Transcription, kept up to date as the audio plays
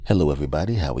Hello,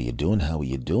 everybody. How are you doing? How are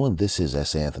you doing? This is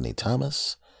S. Anthony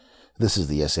Thomas. This is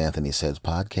the S. Anthony Says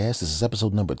podcast. This is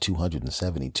episode number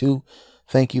 272.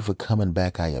 Thank you for coming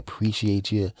back. I appreciate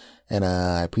you, and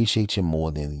I appreciate you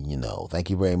more than you know. Thank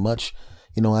you very much.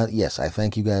 I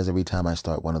thank you guys every time I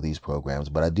start one of these programs,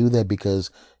 but I do that because,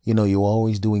 you're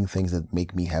always doing things that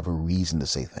make me have a reason to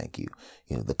say thank you.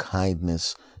 The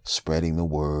kindness, spreading the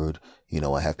word.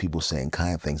 I have people saying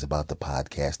kind things about the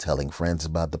podcast, telling friends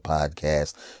about the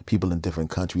podcast, people in different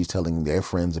countries telling their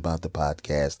friends about the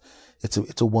podcast.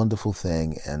 It's a wonderful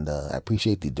thing, and I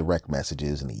appreciate the direct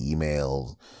messages and the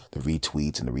emails, the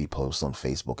retweets and the reposts on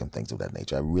Facebook and things of that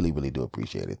nature. I really, really do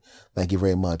appreciate it. Thank you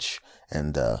very much,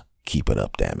 and keep it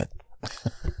up, damn it.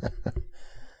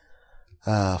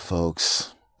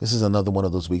 Folks, this is another one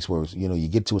of those weeks where, you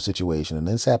get to a situation, and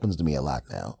this happens to me a lot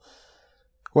now,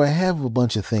 where I have a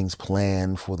bunch of things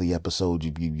planned for the episode.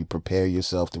 You prepare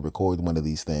yourself to record one of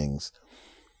these things,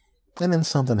 and then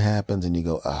something happens and you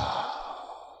go,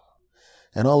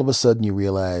 and all of a sudden you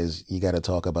realize you got to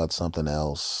talk about something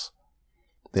else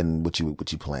than what you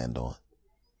planned on.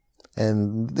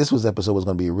 And this episode was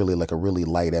going to be a really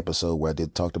light episode where I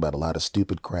talked about a lot of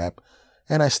stupid crap,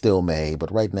 and I still may,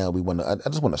 but right now I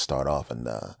just want to start off and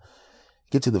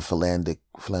get to the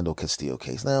Philando Castile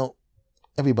case. Now,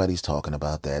 everybody's talking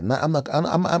about that. And I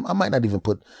might not even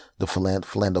put the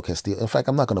Philando Castile. In fact,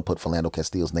 I'm not going to put Philando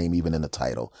Castile's name even in the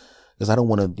title, because I don't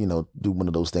want to, do one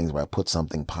of those things where I put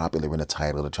something popular in the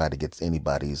title to try to get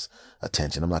anybody's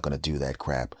attention. I'm not going to do that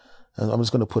crap. I'm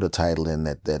just going to put a title in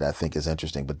that I think is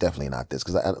interesting, but definitely not this.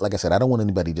 Because like I said, I don't want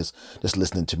anybody just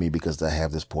listening to me because I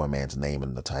have this poor man's name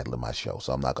in the title of my show.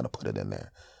 So I'm not going to put it in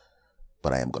there,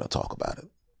 but I am going to talk about it.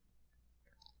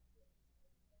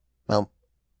 Now,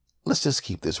 let's just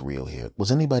keep this real here.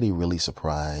 Was anybody really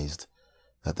surprised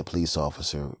that the police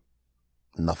officer,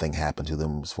 nothing happened to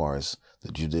them as far as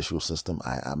the judicial system?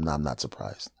 I'm not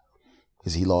surprised,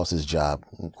 because he lost his job.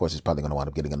 Of course, he's probably going to wind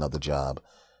up getting another job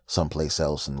someplace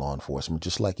else in law enforcement,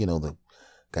 just like, the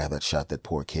guy that shot that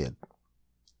poor kid,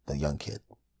 the young kid,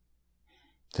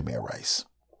 Tamir Rice.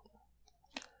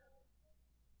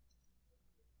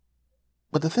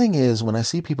 But the thing is, when I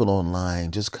see people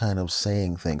online just kind of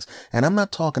saying things, and I'm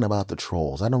not talking about the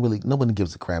trolls. Nobody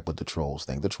gives a crap what the trolls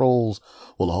think. The trolls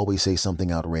will always say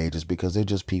something outrageous because they're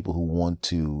just people who want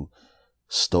to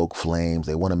stoke flames.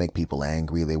 They want to make people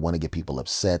angry. They want to get people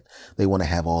upset. They want to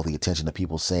have all the attention of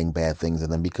people saying bad things.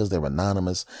 And then because they're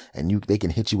anonymous and they can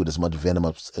hit you with as much venom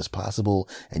as possible,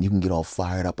 and you can get all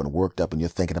fired up and worked up, and you're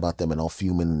thinking about them and all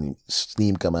fuming and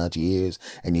steam coming out your ears,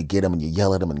 and you get them and you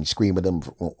yell at them and you scream at them,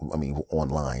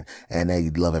 online, and they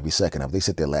love every second of it. They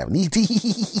sit there laughing.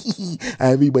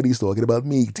 Everybody's talking about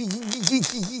me.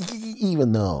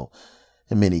 Even though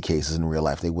in many cases in real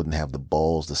life, they wouldn't have the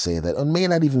balls to say that, or may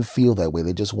not even feel that way.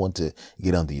 They just want to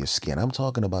get under your skin. I'm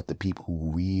talking about the people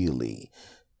who really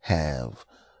have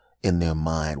in their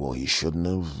mind, well, he shouldn't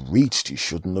have reached, he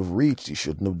shouldn't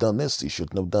have done this, he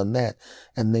shouldn't have done that.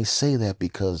 And they say that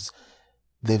because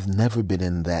they've never been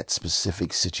in that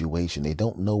specific situation. They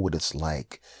don't know what it's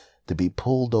like to be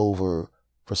pulled over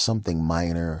for something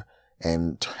minor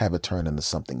and have it turn into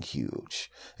something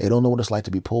huge. They don't know what it's like to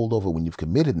be pulled over when you've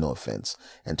committed no offense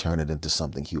and turn it into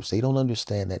something huge. They don't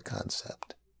understand that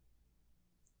concept.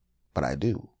 But I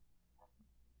do.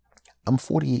 I'm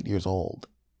 48 years old.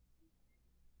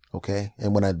 Okay?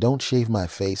 And when I don't shave my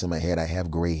face and my head, I have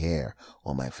gray hair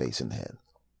on my face and head.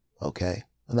 Okay?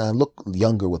 And I look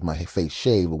younger with my face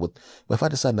shaved, but if I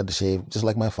decide not to shave, just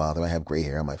like my father, I have gray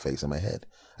hair on my face and my head.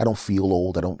 I don't feel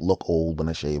old. I don't look old when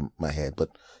I shave my head, but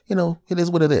it is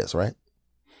what it is, right?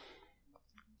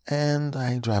 And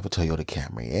I drive a Toyota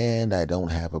Camry, and I don't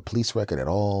have a police record at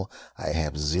all. I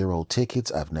have 0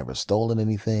 tickets. I've never stolen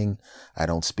anything. I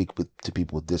don't speak to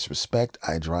people with disrespect.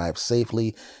 I drive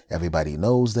safely. Everybody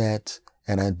knows that.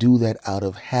 And I do that out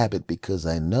of habit because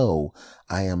I know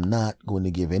I am not going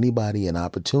to give anybody an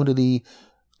opportunity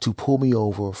to pull me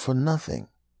over for nothing.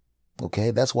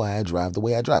 Okay, that's why I drive the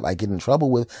way I drive. I get in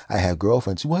trouble I have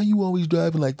girlfriends. Why are you always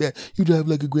driving like that? You drive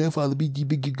like a grandfather.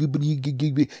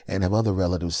 And have other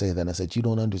relatives say that. And I said, you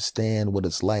don't understand what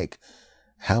it's like.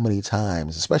 How many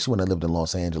times, especially when I lived in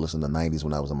Los Angeles in the 90s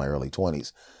when I was in my early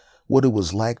 20s, what it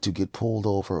was like to get pulled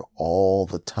over all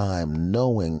the time,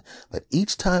 knowing that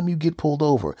each time you get pulled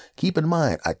over, keep in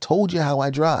mind, I told you how I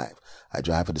drive. I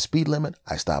drive at the speed limit.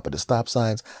 I stop at the stop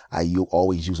signs. You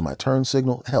always use my turn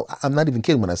signal. Hell, I'm not even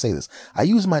kidding when I say this. I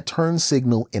use my turn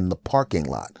signal in the parking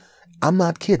lot. I'm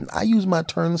not kidding. I use my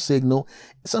turn signal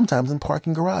Sometimes in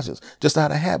parking garages, just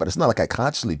out of habit. It's not like I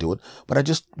consciously do it, but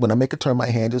when I make a turn, my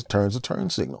hand just turns the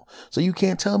turn signal. So you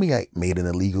can't tell me I made an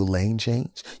illegal lane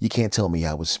change. You can't tell me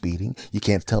I was speeding. You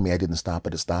can't tell me I didn't stop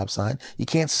at a stop sign. You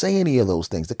can't say any of those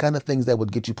things, the kind of things that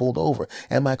would get you pulled over.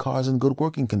 And my car's in good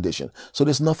working condition. So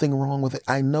there's nothing wrong with it.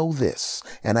 I know this,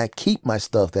 and I keep my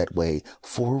stuff that way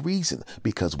for a reason,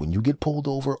 because when you get pulled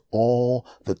over all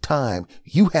the time,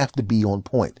 you have to be on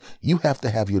point. You have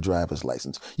to have your driver's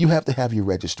license. You have to have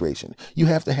your registration. You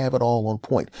have to have it all on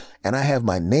point. And I have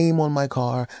my name on my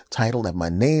car, title, and my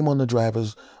name on the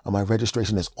driver's, my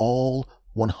registration is all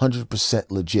 100%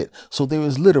 legit. So there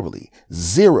is literally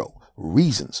zero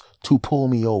reasons to pull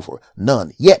me over.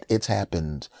 None. Yet it's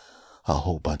happened a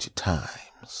whole bunch of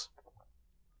times.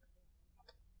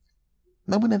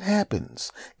 Now, when it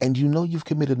happens and you know you've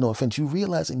committed no offense, you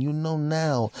realize and you know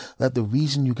now that the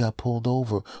reason you got pulled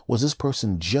over was this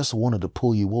person just wanted to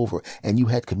pull you over and you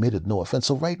had committed no offense.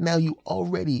 So right now you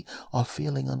already are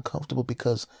feeling uncomfortable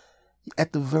because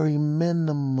at the very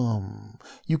minimum,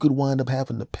 you could wind up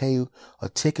having to pay a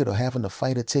ticket or having to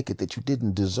fight a ticket that you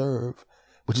didn't deserve,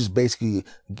 which is basically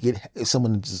what's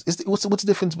the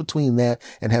difference between that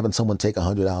and having someone take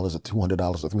 $100 or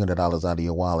 $200 or $300 out of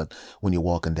your wallet when you're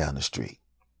walking down the street,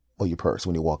 or your purse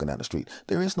when you're walking down the street?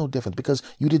 There is no difference because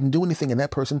you didn't do anything and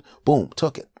that person, boom,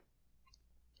 took it.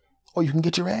 Or you can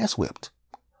get your ass whipped,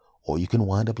 or you can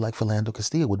wind up like Philando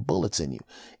Castile with bullets in you.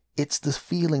 It's the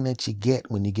feeling that you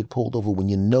get when you get pulled over, when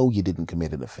you know you didn't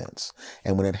commit an offense.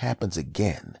 And when it happens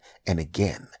again and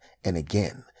again and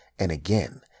again and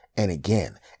again and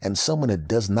again, and someone it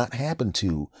does not happen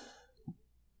to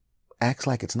acts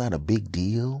like it's not a big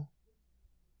deal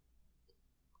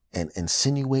and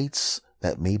insinuates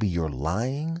that maybe you're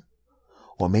lying,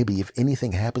 or maybe if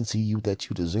anything happens to you that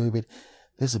you deserve it,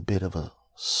 there's a bit of a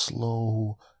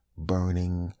slow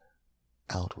burning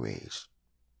outrage.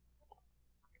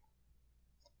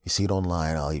 You see it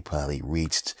online. Oh, he probably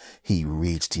reached, he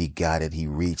got it, he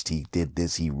did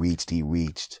this, he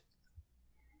reached.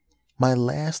 My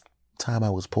last time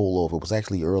I was pulled over was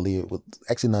actually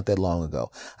not that long ago.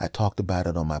 I talked about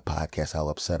it on my podcast, how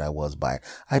upset I was by it.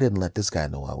 I didn't let this guy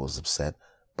know I was upset,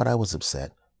 but I was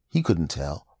upset. He couldn't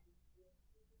tell.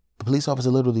 The police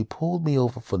officer literally pulled me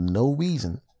over for no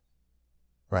reason,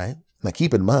 right? Now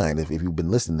keep in mind, if you've been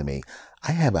listening to me,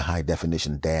 I have a high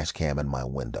definition dash cam in my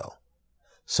window.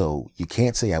 So you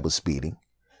can't say I was speeding.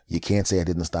 You can't say I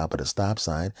didn't stop at a stop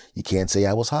sign. You can't say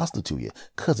I was hostile to you,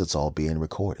 because it's all being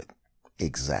recorded.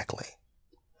 Exactly.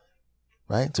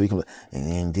 Right? So you can,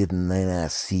 and didn't I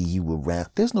see you around?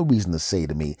 There's no reason to say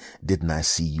to me, didn't I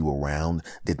see you around?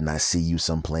 Didn't I see you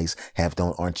someplace? Am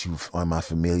I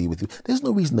familiar with you? There's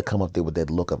no reason to come up there with that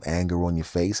look of anger on your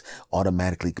face,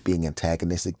 automatically being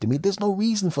antagonistic to me. There's no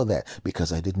reason for that,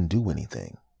 because I didn't do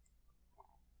anything.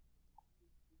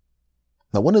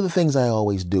 Now, one of the things I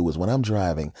always do is when I'm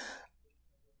driving,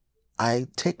 I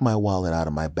take my wallet out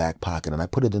of my back pocket and I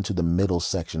put it into the middle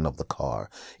section of the car.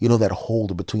 You know, that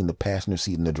holder between the passenger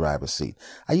seat and the driver's seat.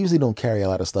 I usually don't carry a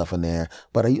lot of stuff in there,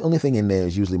 but the only thing in there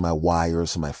is usually my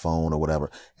wires, my phone or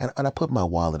whatever. And I put my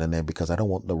wallet in there because I don't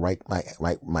want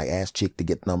my ass cheek to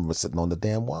get numbers sitting on the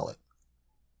damn wallet.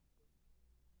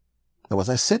 Now, as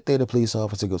I sit there, the police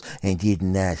officer goes, and did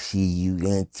not see you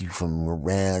from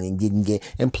around and didn't get,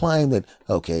 implying that,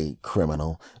 okay,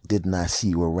 criminal, did not see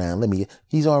you around.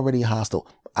 He's already hostile.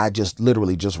 I just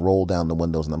literally just roll down the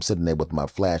windows and I'm sitting there with my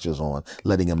flashers on,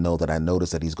 letting him know that I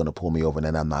noticed that he's going to pull me over and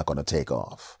then I'm not going to take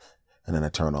off. And then I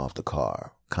turn off the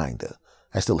car, kinda.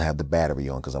 I still have the battery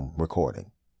on because I'm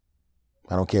recording.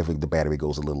 I don't care if the battery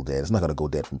goes a little dead. It's not going to go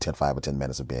dead from 5 or 10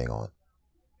 minutes of being on.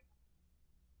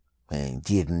 And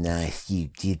didn't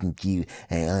you,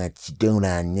 and don't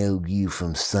I know you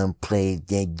from someplace?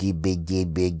 Do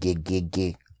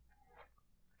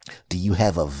you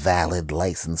have a valid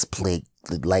license plate,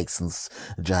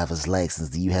 driver's license?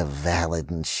 Do you have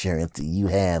valid insurance? Do you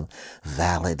have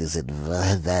valid, is it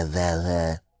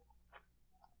valid?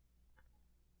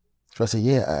 So I say,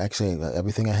 yeah, actually,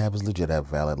 everything I have is legit. I have a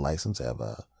valid license. I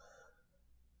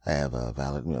have a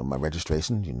valid, my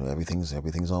registration,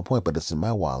 everything's on point, but it's in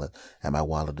my wallet and my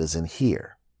wallet is in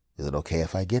here. Is it okay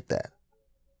if I get that?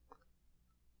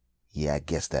 Yeah, I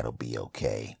guess that'll be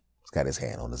okay. He's got his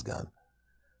hand on his gun.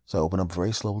 So I open up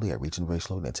very slowly. I reach in very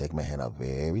slowly and I take my hand out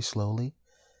very slowly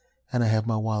and I have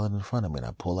my wallet in front of me and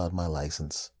I pull out my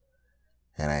license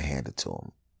and I hand it to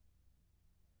him.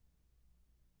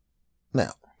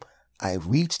 Now, I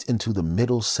reached into the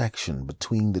middle section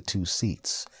between the two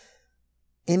seats.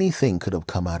 Anything could have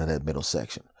come out of that middle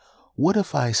section. What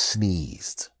if I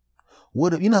sneezed?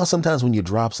 What if, you know how sometimes when you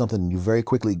drop something, you very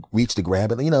quickly reach to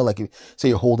grab it? You know, like say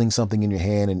you're holding something in your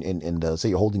hand and say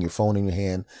you're holding your phone in your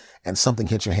hand and something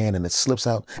hits your hand and it slips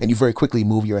out and you very quickly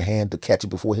move your hand to catch it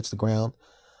before it hits the ground.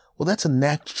 Well, that's a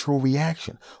natural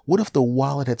reaction. What if the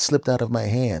wallet had slipped out of my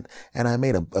hand and I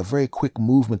made a very quick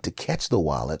movement to catch the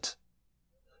wallet?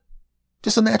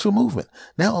 Just a natural movement.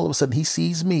 Now, all of a sudden, he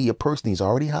sees me, a person he's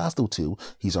already hostile to.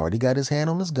 He's already got his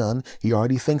hand on his gun. He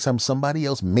already thinks I'm somebody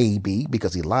else, maybe,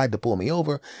 because he lied to pull me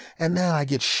over. And now I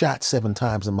get shot 7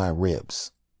 times in my ribs.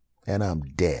 And I'm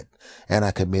dead. And I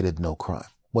committed no crime.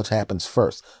 What happens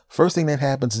first? First thing that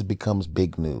happens is it becomes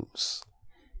big news.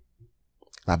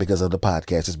 Not because of the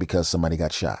podcast, it's because somebody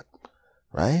got shot.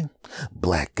 Right?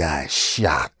 Black guy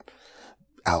shot.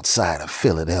 Outside of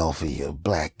Philadelphia,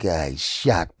 black guy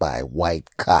shot by white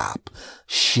cop.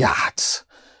 Shots.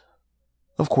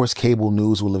 Of course, cable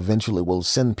news will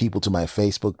send people to my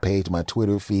Facebook page, my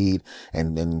Twitter feed,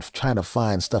 and try to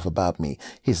find stuff about me.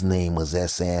 His name was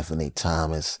S. Anthony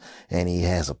Thomas, and he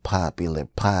has a popular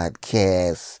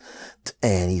podcast,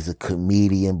 and he's a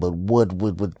comedian, but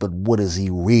what is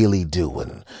he really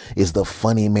doing? Is the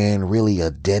funny man really a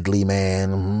deadly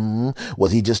man?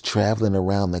 Was he just traveling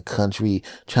around the country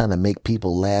trying to make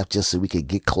people laugh just so we could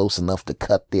get close enough to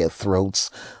cut their throats?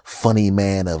 Funny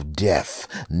man of death,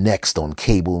 next on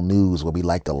cable news where we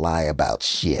like to lie about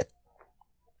shit.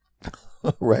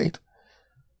 Right?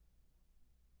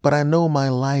 But I know my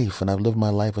life and I've lived my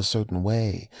life a certain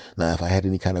way. Now, if I had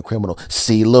any kind of criminal,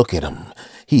 see, look at him.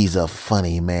 He's a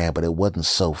funny man, but it wasn't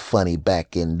so funny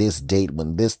back in this date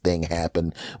when this thing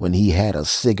happened, when he had a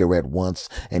cigarette once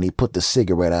and he put the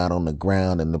cigarette out on the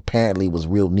ground and apparently was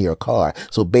real near a car.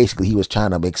 So basically he's trying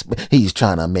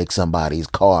to make somebody's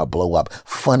car blow up.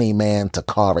 Funny man to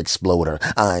car exploder.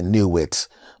 I knew it.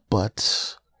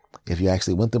 But if you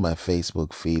actually went through my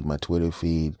Facebook feed, my Twitter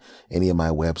feed, any of my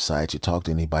websites, you talk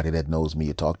to anybody that knows me,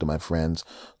 you talk to my friends,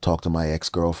 talk to my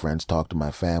ex-girlfriends, talk to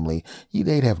my family,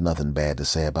 they'd have nothing bad to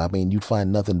say about me. And you'd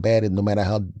find nothing bad in no matter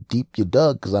how deep you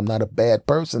dug, because I'm not a bad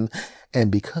person.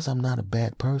 And because I'm not a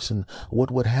bad person,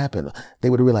 what would happen? They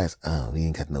would realize, oh, he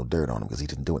ain't got no dirt on him because he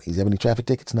didn't do it. Does he have any traffic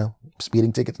tickets? No.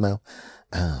 Speeding tickets? No.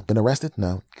 Been arrested?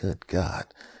 No. Good God.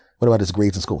 What about his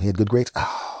grades in school? He had good grades?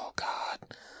 Oh, God.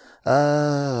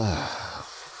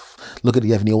 Look at, do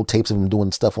you have any old tapes of him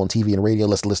doing stuff on TV and radio?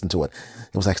 Let's listen to it.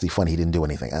 It was actually funny. He didn't do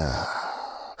anything.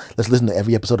 Let's listen to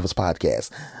every episode of his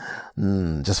podcast.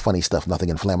 Just funny stuff, nothing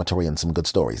inflammatory and some good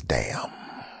stories. Damn.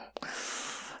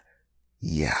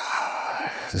 Yeah.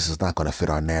 This is not going to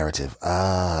fit our narrative.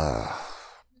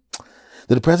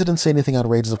 Did the president say anything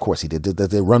outrageous? Of course he did. Did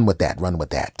they run with that? Run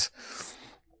with that.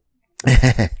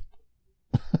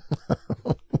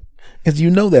 As you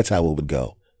know, that's how it would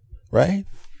go. Right?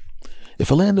 If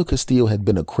Philando Castillo had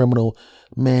been a criminal,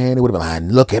 man, it would have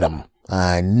been, look at him.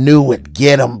 I knew it.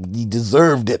 Get him. He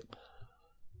deserved it.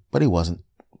 But he wasn't.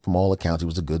 From all accounts, he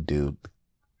was a good dude.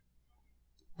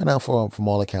 And now from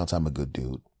all accounts, I'm a good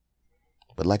dude.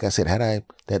 But like I said, had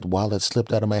that wallet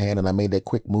slipped out of my hand and I made that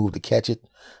quick move to catch it,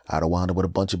 I'd have wound up with a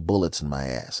bunch of bullets in my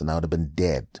ass and I would have been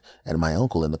dead. And my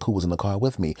uncle, who was in the car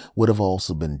with me, would have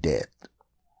also been dead.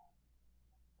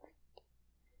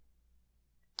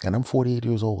 And I'm 48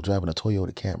 years old driving a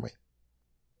Toyota Camry.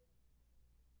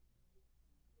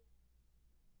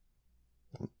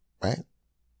 Right?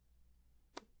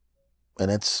 And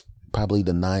that's probably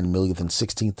the 9 millionth and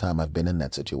 16th time I've been in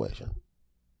that situation.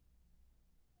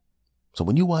 So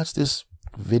when you watch this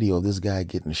video of this guy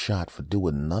getting shot for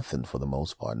doing nothing for the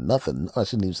most part, nothing, I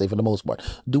shouldn't even say for the most part,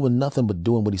 doing nothing but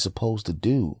doing what he's supposed to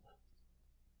do.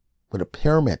 With a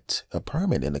permit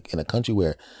in a country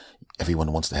where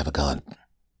everyone wants to have a gun.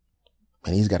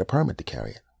 And he's got a permit to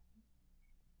carry it.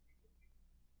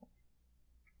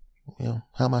 You know,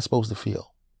 how am I supposed to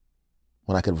feel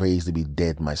when I could raise to be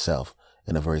dead myself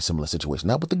in a very similar situation?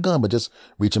 Not with the gun, but just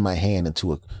reaching my hand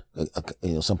into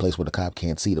someplace where the cop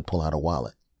can't see to pull out a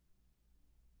wallet.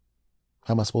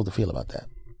 How am I supposed to feel about that?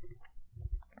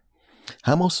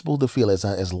 How am I supposed to feel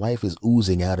as life is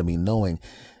oozing out of me, knowing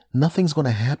nothing's going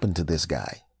to happen to this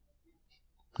guy?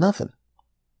 Nothing.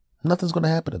 Nothing's going to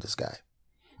happen to this guy.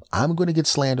 I'm going to get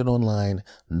slandered online.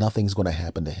 Nothing's going to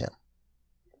happen to him.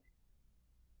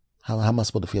 How am I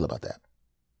supposed to feel about that?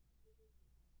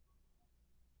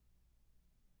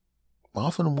 I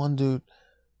often wondered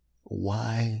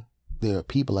why there are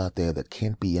people out there that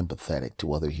can't be empathetic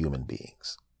to other human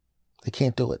beings. They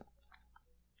can't do it.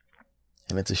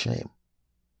 And it's a shame.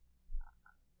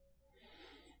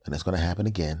 And it's going to happen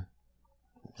again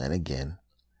and again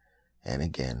and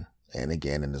again and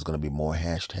again. And there's going to be more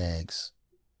hashtags.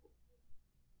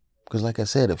 Because like I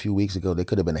said a few weeks ago, they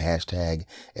could have been hashtag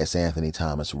S. Anthony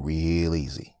Thomas real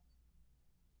easy.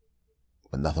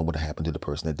 But nothing would have happened to the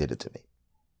person that did it to me.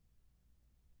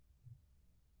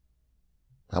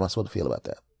 How am I supposed to feel about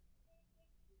that?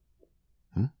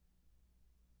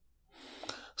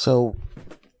 So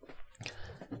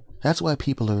that's why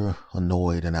people are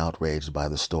annoyed and outraged by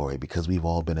the story, because we've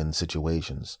all been in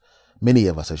situations. Many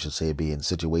of us, I should say, be in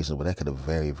situations where that could have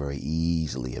very, very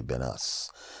easily have been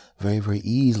us. Very, very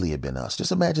easily have been us.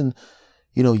 Just imagine,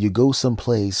 you go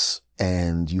someplace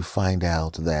and you find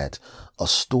out that a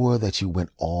store that you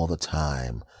went all the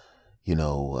time,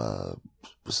 the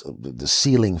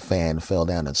ceiling fan fell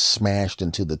down and smashed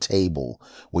into the table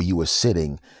where you were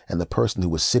sitting, and the person who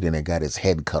was sitting there got his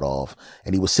head cut off,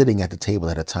 and he was sitting at the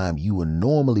table at a time you would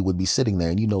normally would be sitting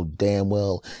there, and you know damn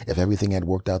well if everything had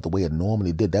worked out the way it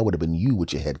normally did, that would have been you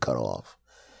with your head cut off.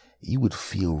 You would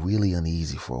feel really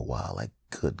uneasy for a while, like,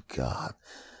 good God,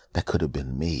 that could have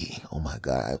been me. Oh my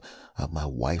God, my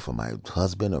wife or my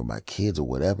husband or my kids or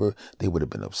whatever, they would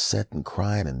have been upset and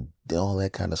crying and all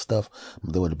that kind of stuff.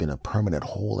 There would have been a permanent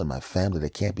hole in my family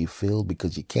that can't be filled,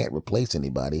 because you can't replace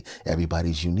anybody.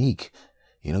 Everybody's unique.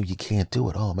 You can't do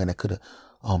it. Oh man, that could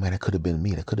have been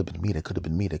me. That could have been me. That could have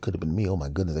been me. That could have been me. Oh my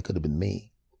goodness, that could have been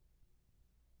me.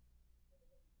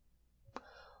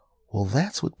 Well,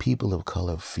 that's what people of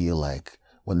color feel like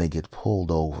when they get pulled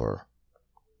over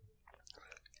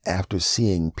after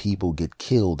seeing people get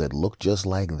killed that look just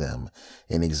like them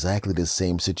in exactly the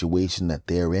same situation that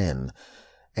they're in,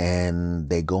 and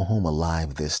they go home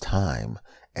alive this time,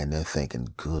 and they're thinking,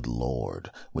 good Lord,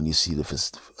 when you see the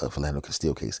Philando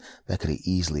Castile case, that could have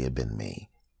easily have been me.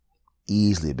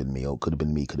 Easily have been me. Oh, could have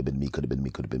been me, could have been me, could have been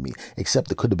me, could have been me. Except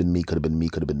the could have been me, could have been me,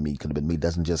 could have been me, could have been me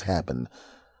doesn't just happen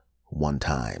one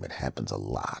time. It happens a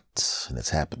lot. And it's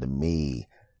happened to me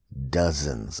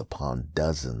dozens upon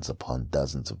dozens upon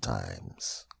dozens of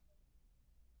times.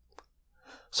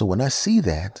 So when I see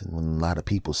that, and when a lot of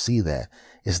people see that,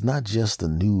 it's not just a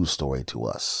news story to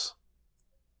us.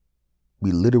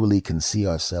 We literally can see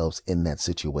ourselves in that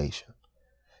situation.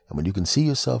 And when you can see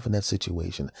yourself in that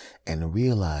situation and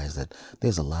realize that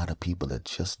there's a lot of people that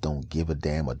just don't give a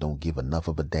damn or don't give enough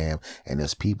of a damn, and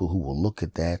there's people who will look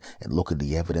at that and look at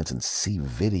the evidence and see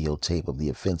videotape of the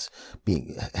offense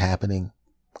happening,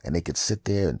 and they could sit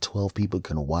there and 12 people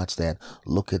can watch that,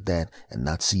 look at that, and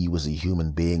not see you as a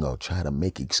human being or try to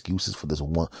make excuses for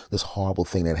this horrible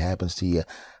thing that happens to you.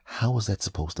 How is that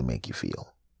supposed to make you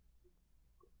feel?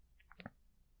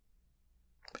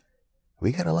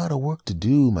 We got a lot of work to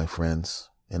do, my friends,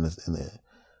 as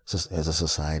a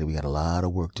society. We got a lot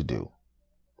of work to do.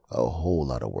 A whole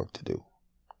lot of work to do.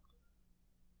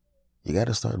 You got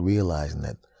to start realizing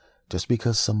that just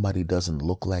because somebody doesn't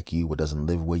look like you or doesn't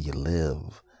live where you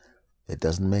live, it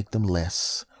doesn't make them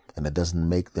less, and it doesn't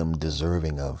make them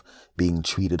deserving of being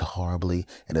treated horribly,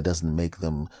 and it doesn't make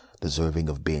them deserving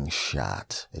of being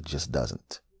shot. It just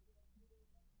doesn't.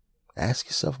 Ask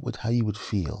yourself how you would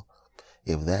feel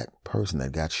if that person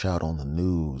that got shot on the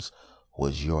news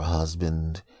was your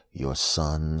husband, your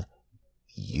son,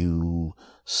 you,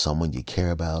 someone you care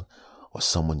about, or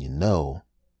someone you know,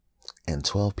 and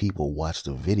 12 people watched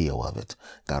a video of it,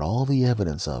 got all the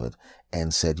evidence of it,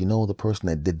 and said, the person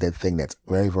that did that thing that's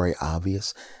very, very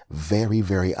obvious, very,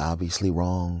 very obviously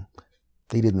wrong,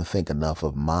 they didn't think enough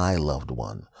of my loved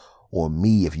one, or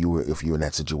me if you were in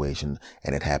that situation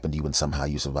and it happened to you and somehow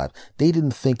you survived. They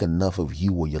didn't think enough of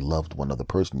you or your loved one or the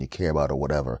person you care about or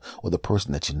whatever, or the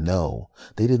person that you know.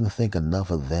 They didn't think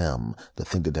enough of them to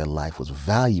think that their life was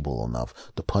valuable enough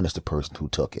to punish the person who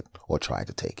took it or tried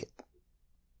to take it.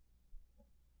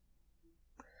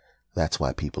 That's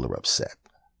why people are upset.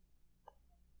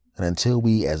 And until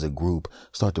we as a group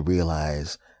start to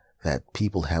realize that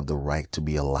people have the right to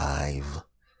be alive,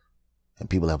 and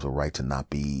people have the right to not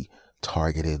be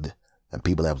targeted, and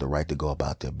people have the right to go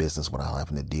about their business without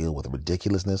having to deal with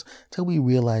ridiculousness, till we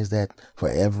realize that for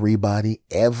everybody,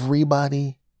 we're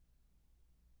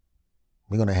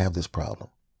going to have this problem.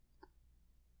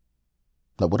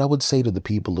 Now, what I would say to the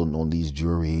people on these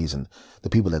juries and the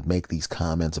people that make these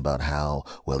comments about how,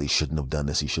 well, he shouldn't have done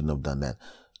this, he shouldn't have done that.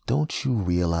 Don't you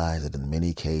realize that in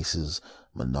many cases,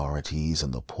 minorities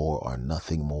and the poor are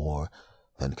nothing more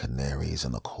than canaries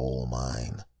in a coal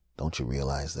mine? Don't you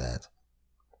realize that?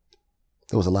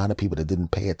 There was a lot of people that didn't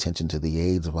pay attention to the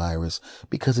AIDS virus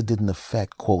because it didn't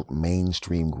affect, quote,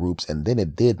 mainstream groups. And then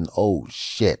it did, and oh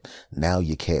shit, now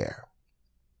you care.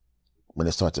 When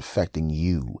it starts affecting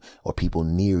you or people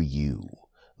near you,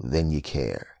 then you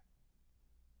care.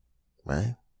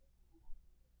 Right?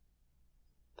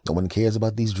 No one cares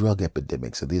about these drug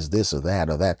epidemics or this or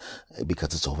that,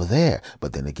 because it's over there.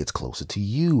 But then it gets closer to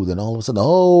you. Then all of a sudden,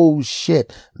 oh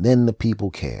shit. Then the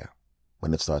people care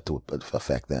when it starts to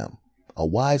affect them. A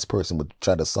wise person would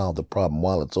try to solve the problem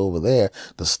while it's over there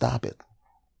to stop it.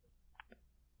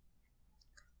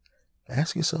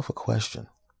 Ask yourself a question.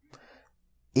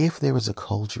 If there is a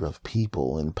culture of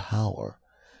people in power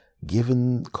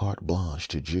given carte blanche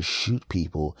to just shoot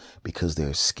people because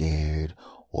they're scared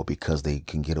or because they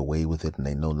can get away with it and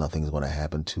they know nothing's going to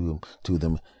happen to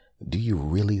them, do you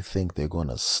really think they're going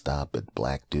to stop at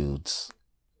black dudes?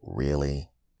 Really?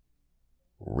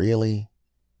 Really?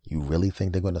 You really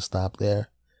think they're going to stop there?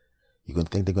 You going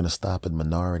to think they're going to stop at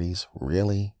minorities?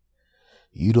 Really?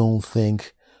 You don't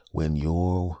think when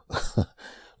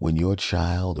your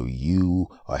child or you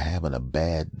are having a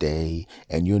bad day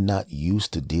and you're not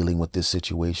used to dealing with this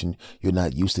situation, you're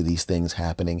not used to these things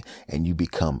happening, and you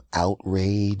become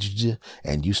outraged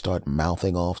and you start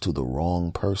mouthing off to the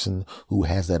wrong person who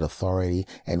has that authority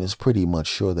and is pretty much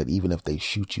sure that even if they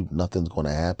shoot you, nothing's going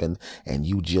to happen, and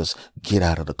you just get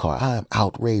out of the car. I'm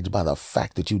outraged by the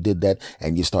fact that you did that,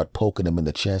 and you start poking them in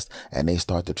the chest and they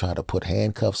start to try to put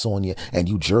handcuffs on you and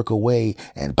you jerk away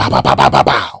and bow, bow, bow, bow, bow,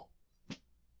 bow.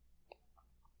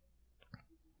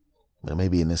 Well,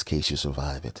 maybe in this case you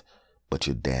survive it, but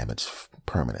you're damaged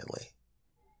permanently.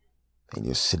 And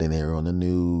you're sitting there on the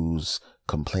news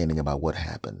complaining about what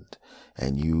happened.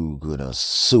 And you're going to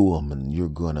sue them and you're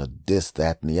going to this,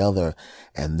 that, and the other.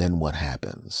 And then what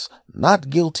happens? Not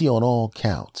guilty on all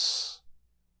counts.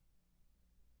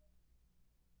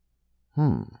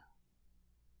 How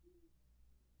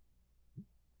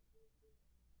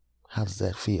does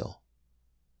that feel?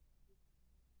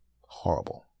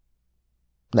 Horrible.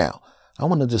 Now, I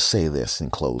want to just say this in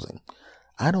closing.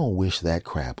 I don't wish that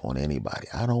crap on anybody.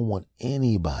 I don't want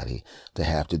anybody to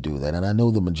have to do that. And I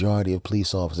know the majority of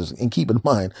police officers, and keep in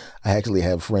mind, I actually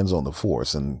have friends on the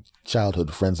force and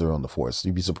childhood friends that are on the force.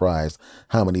 You'd be surprised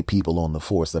how many people on the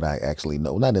force that I actually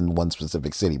know, not in one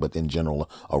specific city, but in general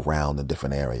around in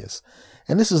different areas.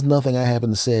 And this is nothing I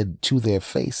haven't said to their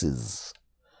faces.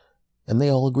 And they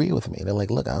all agree with me. They're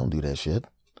like, look, I don't do that shit.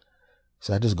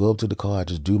 So I just go up to the car, I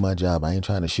just do my job. I ain't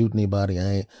trying to shoot anybody. I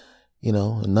ain't,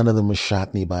 none of them has shot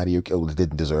anybody or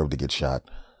didn't deserve to get shot,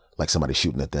 like somebody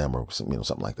shooting at them or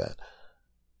something like that.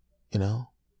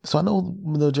 So I know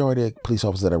the majority of police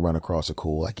officers that I run across are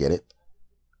cool. I get it.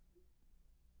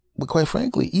 But quite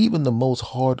frankly, even the most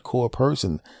hardcore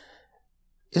person,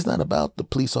 it's not about the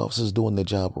police officers doing their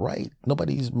job right.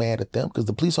 Nobody's mad at them because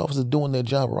the police officers doing their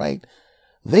job right,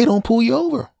 they don't pull you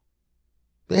over.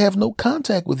 They have no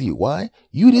contact with you. Why?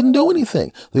 You didn't do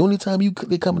anything. The only time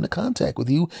they come into contact with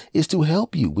you is to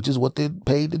help you, which is what they're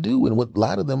paid to do and what a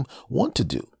lot of them want to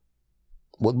do.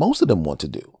 What most of them want to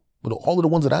do. What all of the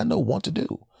ones that I know want to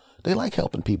do. They like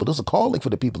helping people. There's a calling for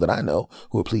the people that I know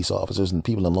who are police officers and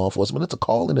people in law enforcement. It's a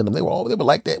calling to them. They were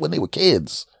like that when they were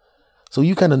kids. So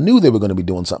you kind of knew they were going to be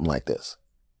doing something like this.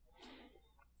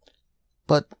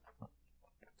 But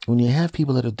when you have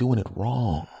people that are doing it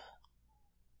wrong,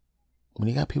 when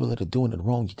you got people that are doing it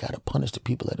wrong, you got to punish the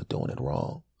people that are doing it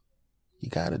wrong. You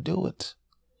got to do it.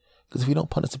 Because if you don't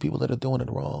punish the people that are doing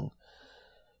it wrong,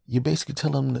 you basically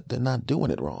tell them that they're not doing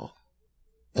it wrong.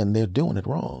 And they're doing it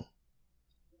wrong.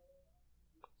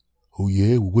 Oh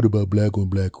yeah, well, what about black on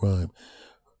black crime?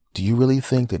 Do you really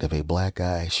think that if a black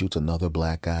guy shoots another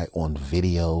black guy on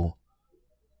video,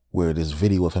 where it is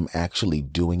video of him actually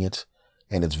doing it,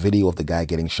 and it's video of the guy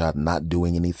getting shot, not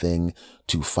doing anything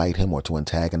to fight him or to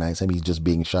antagonize him. He's just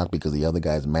being shot because the other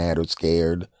guy's mad or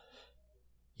scared.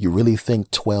 You really think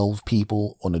 12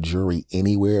 people on a jury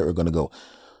anywhere are going to go,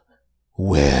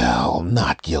 well,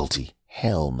 not guilty?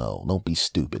 Hell no. Don't be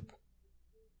stupid.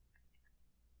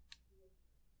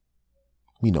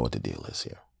 We know what the deal is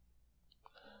here.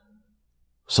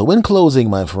 So in closing,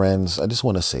 my friends, I just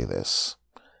want to say this.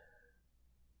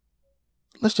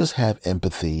 Let's just have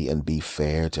empathy and be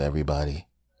fair to everybody.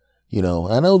 I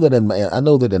know that in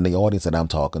the audience that I'm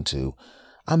talking to,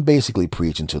 I'm basically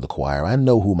preaching to the choir. I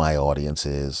know who my audience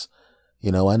is. I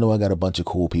know I got a bunch of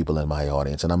cool people in my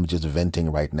audience, and I'm just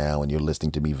venting right now, and you're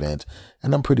listening to me vent.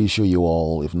 And I'm pretty sure you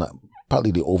all, if not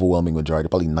probably the overwhelming majority,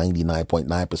 probably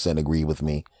 99.9% agree with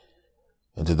me.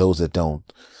 And to those that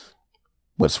don't,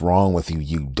 what's wrong with you,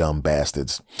 you dumb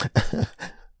bastards?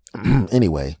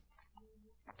 Anyway.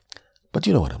 But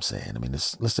you know what I'm saying. I mean,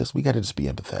 we got to just be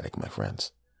empathetic, my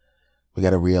friends. We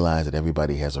got to realize that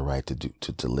everybody has a right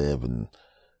to live and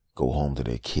go home to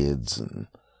their kids and,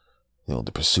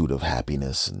 the pursuit of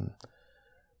happiness and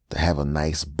to have a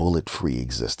nice bullet-free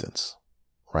existence,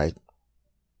 right?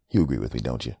 You agree with me,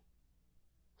 don't you?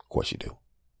 Of course you do.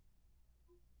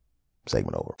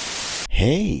 Segment over.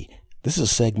 Hey, this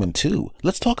is segment 2.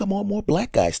 Let's talk more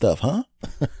black guy stuff, huh?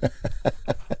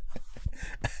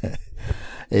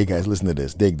 Hey guys, listen to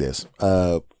this. Dig this.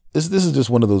 This is just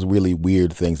one of those really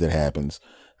weird things that happens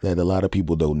that a lot of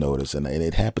people don't notice, and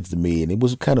it happens to me. And it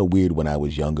was kind of weird when I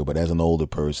was younger, but as an older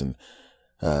person,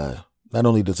 not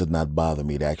only does it not bother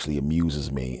me, it actually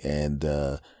amuses me. And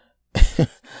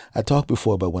I talked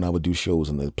before about when I would do shows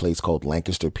in a place called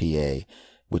Lancaster, PA,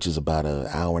 which is about an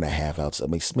hour and a half outside,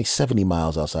 maybe 70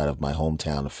 miles outside of my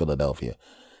hometown of Philadelphia.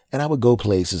 And I would go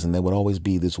places, and there would always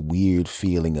be this weird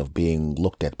feeling of being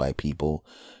looked at by people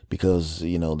because,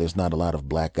 you know, there's not a lot of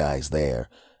black guys there.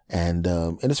 And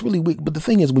it's really weird. But the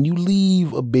thing is, when you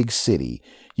leave a big city,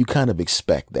 you kind of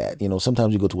expect that. You know,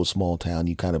 sometimes you go to a small town,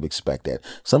 you kind of expect that.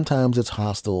 Sometimes it's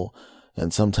hostile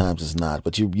and sometimes it's not,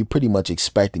 but you're pretty much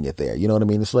expecting it there. You know what I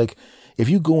mean? It's like if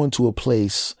you go into a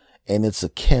place and it's a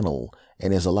kennel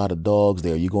and there's a lot of dogs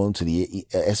there, you go into the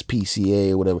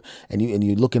SPCA or whatever, and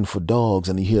you're looking for dogs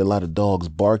and you hear a lot of dogs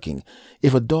barking.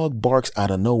 If a dog barks out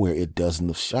of nowhere, it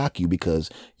doesn't shock you because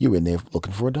you're in there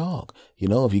looking for a dog. You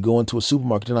know, if you go into a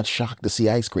supermarket, you're not shocked to see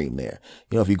ice cream there.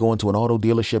 You know, if you go into an auto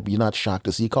dealership, you're not shocked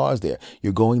to see cars there.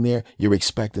 You're going there, you're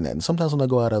expecting that. And sometimes when I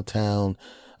go out of town,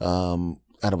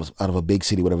 out of a big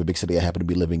city, whatever big city I happen to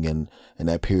be living in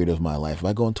that period of my life, if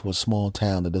I go into a small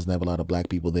town that doesn't have a lot of black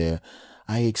people there,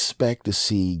 I expect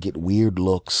to get weird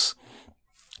looks.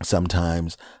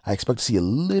 Sometimes I expect to see a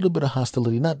little bit of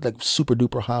hostility, not like super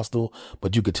duper hostile,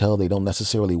 but you could tell they don't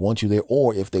necessarily want you there.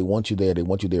 Or if they want you there, they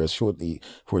want you there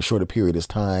for a shorter period of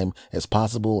time as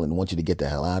possible and want you to get the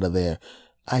hell out of there.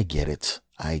 I get it.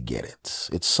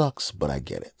 It sucks, but I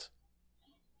get it.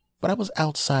 But I was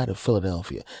outside of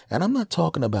Philadelphia, and I'm not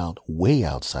talking about way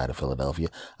outside of Philadelphia.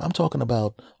 I'm talking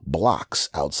about blocks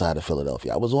outside of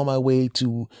Philadelphia. I was on my way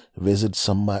to visit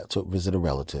a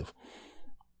relative,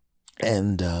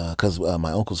 and because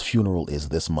my uncle's funeral is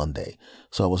this Monday,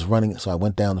 so I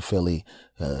went down to Philly,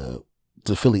 to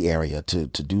the Philly area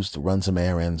to run some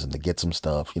errands and to get some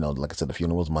stuff. You know, like I said, the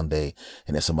funeral's Monday,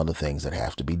 and there's some other things that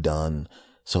have to be done.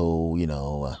 So you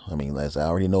know, I mean, as I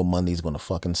already know, Monday's gonna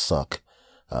fucking suck.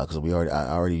 Because we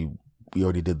already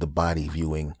did the body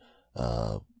viewing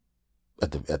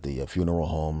at the funeral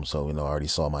home, so you know I already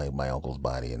saw my uncle's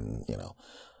body, and you know,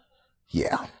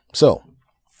 yeah. So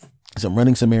I'm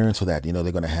running some errands for that. You know,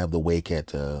 they're gonna have the wake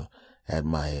at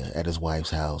his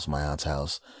wife's house, my aunt's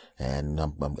house, and I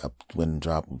went and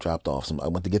dropped off I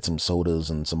went to get some sodas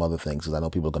and some other things because I know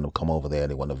people are gonna come over there.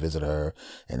 They want to visit her,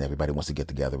 and everybody wants to get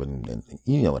together, and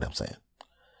you know what I'm saying.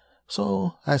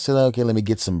 So I said, okay, let me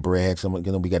get some bread. So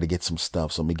we got to get some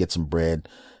stuff. So let me get some bread.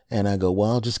 And I go,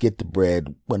 well, I'll just get the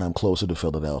bread when I'm closer to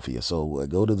Philadelphia. So I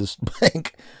go to this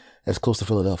bank that's close to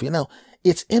Philadelphia. Now,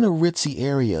 it's in a ritzy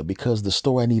area because the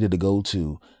store I needed to go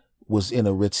to was in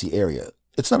a ritzy area.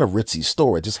 It's not a ritzy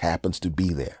store. It just happens to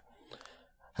be there.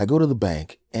 I go to the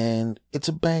bank, and it's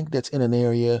a bank that's in an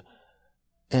area.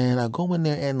 And I go in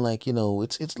there, and like, you know,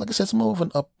 it's like I said, it's more of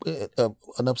an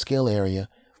upscale area.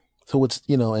 So it's,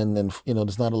 you know, and then, you know,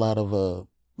 there's not a lot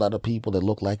of people that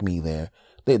look like me there.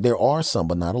 There are some,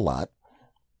 but not a lot.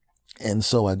 And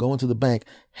so I go into the bank.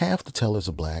 Half the tellers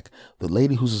are black. The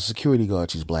lady who's a security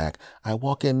guard, she's black. I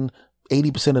walk in,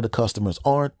 80% of the customers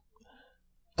aren't.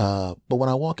 But when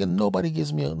I walk in, nobody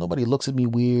looks at me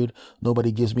weird.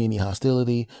 Nobody gives me any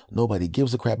hostility. Nobody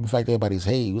gives a crap. In fact, everybody's,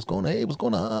 hey, what's going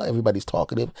on? Everybody's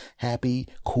talkative, happy,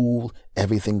 cool.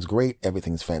 Everything's great.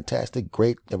 Everything's fantastic.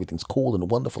 Great. Everything's cool and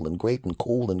wonderful and great and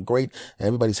cool and great. And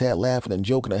everybody's laughing and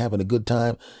joking and having a good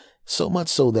time. So much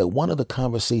so that one of the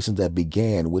conversations that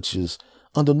began, which is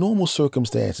under normal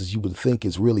circumstances, you would think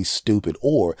is really stupid,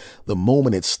 or the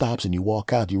moment it stops and you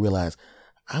walk out, you realize,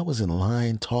 I was in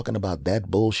line talking about that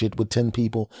bullshit with 10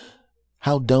 people.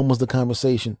 How dumb was the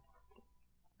conversation?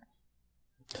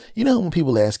 You know, when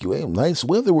people ask you, hey, nice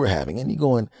weather we're having, and you're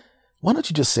going, why don't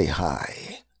you just say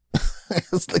hi?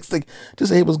 it's like,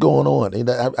 just say, hey, what's going on? And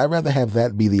I'd rather have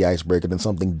that be the icebreaker than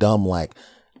something dumb like,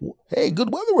 hey,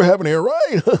 good weather we're having here,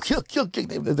 right?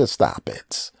 Just stop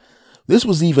it. This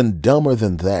was even dumber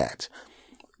than that.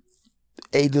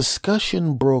 A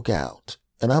discussion broke out.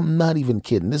 And I'm not even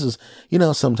kidding. This is, you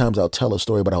know, sometimes I'll tell a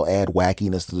story, but I'll add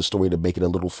wackiness to the story to make it a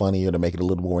little funnier, to make it a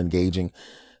little more engaging.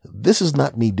 This is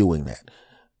not me doing that.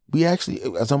 We actually,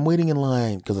 as I'm waiting in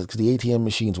line, because the ATM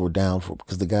machines were down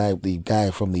because the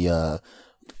guy from the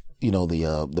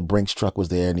Brinks truck was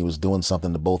there, and he was doing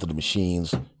something to both of the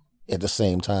machines at the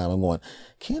same time. I'm going,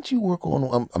 can't you work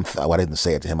on, I didn't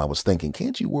say it to him. I was thinking,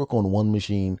 can't you work on one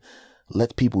machine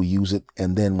let people use it,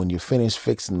 and then when you're finished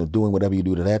fixing or doing whatever you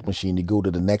do to that machine, you go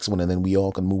to the next one, and then we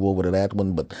all can move over to that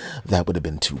one. But that would have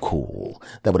been too cool.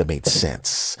 That would have made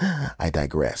sense. I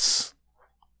digress.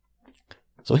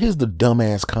 So here's the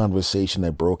dumbass conversation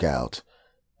that broke out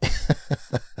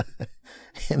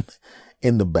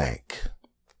in the bank.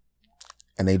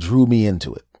 And they drew me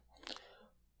into it.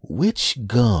 Which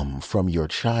gum from your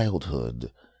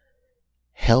childhood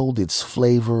held its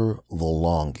flavor the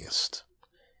longest?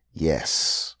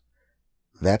 Yes,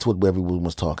 that's what everyone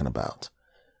was talking about.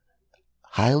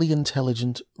 Highly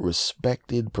intelligent,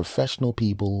 respected, professional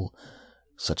people,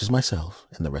 such as myself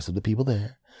and the rest of the people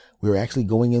there. We were actually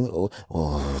going in,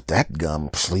 that gum,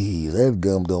 please, that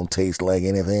gum don't taste like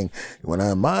anything. When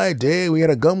on my day, we had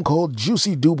a gum called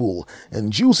Juicy Double,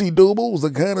 and Juicy Double was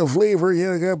the kind of flavor,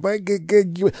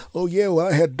 well,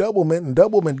 I had Double Mint, and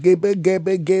Double Mint, well,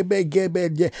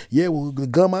 the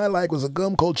gum I like was a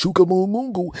gum called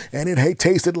Chukamungungu, and it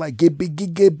tasted like, well,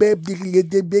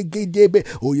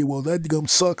 that gum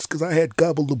sucks, because I had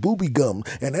Gobble the Booby gum,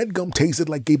 and that gum tasted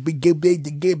like,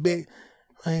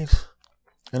 right?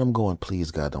 And I'm going,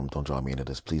 please, God, don't draw me into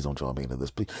this. Please don't draw me into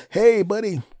this. Please. Hey,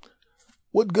 buddy,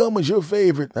 what gum was your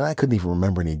favorite? And I couldn't even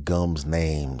remember any gums'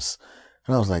 names.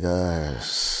 And I was like,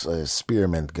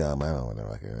 spearmint gum. I don't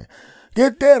know.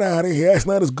 Get that out of here. That's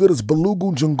not as good as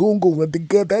Belugu Jungungu.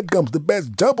 That gum's the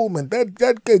best. Doublemint.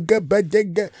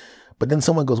 But then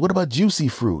someone goes, what about juicy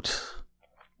fruit?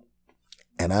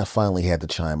 And I finally had to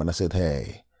chime in. I said,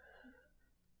 hey,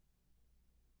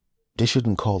 they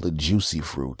shouldn't call it juicy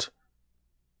fruit.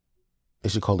 They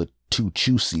should call it too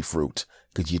juicy fruit,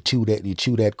 because you chew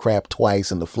that crap twice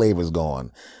and the flavor's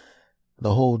gone.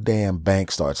 The whole damn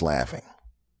bank starts laughing.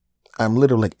 I'm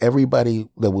literally like, everybody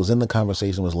that was in the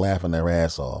conversation was laughing their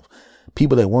ass off.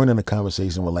 People that weren't in the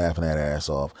conversation were laughing their ass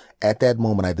off. At that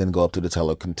moment, I then go up to the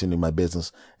teller, continue my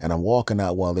business, and I'm walking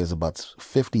out while there's about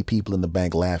 50 people in the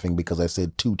bank laughing because I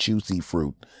said too juicy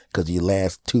fruit, because you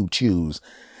last two chews.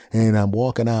 And I'm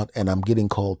walking out and I'm getting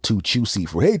called too juicy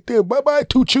fruit. Hey there, bye-bye,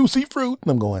 too juicy fruit.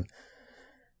 And I'm going,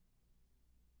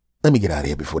 let me get out of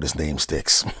here before this name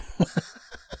sticks.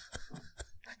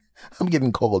 I'm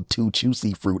getting called too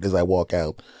juicy fruit as I walk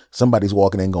out. Somebody's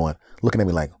walking in going, looking at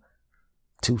me like,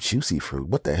 too juicy fruit?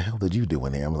 What the hell did you do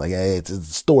in there? I'm like, hey, it's a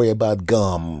story about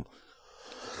gum.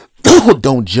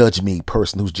 Don't judge me,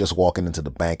 person who's just walking into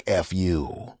the bank. F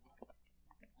you.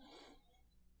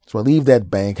 So I leave that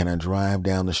bank and I drive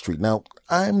down the street. Now,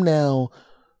 I'm now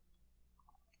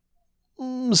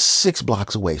 6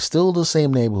 blocks away, still the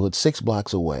same neighborhood, 6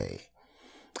 blocks away.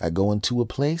 I go into a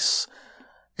place,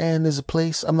 and there's a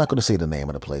place, I'm not going to say the name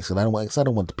of the place, and I don't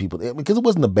want the people, because it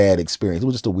wasn't a bad experience, it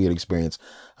was just a weird experience.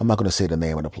 I'm not going to say the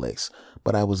name of the place.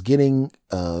 But I was getting,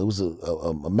 it was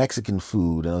a Mexican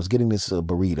food, and I was getting this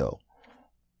burrito.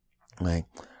 Right?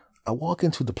 I walk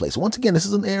into the place. Once again, this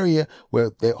is an area where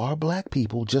there are black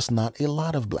people, just not a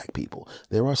lot of black people.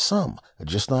 There are some,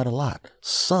 just not a lot.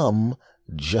 Some,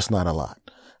 just not a lot.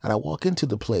 And I walk into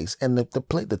the place, and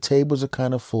the tables are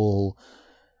kind of full,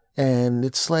 and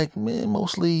it's like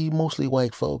mostly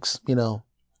white folks, you know.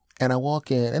 And I walk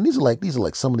in, and these are like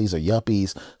some of these are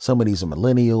yuppies, some of these are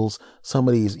millennials, some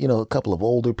of these, you know, a couple of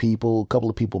older people, a couple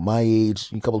of people my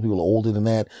age, a couple of people older than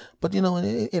that. But you know,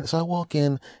 so I walk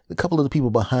in, a couple of the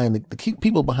people behind the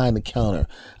people behind the counter.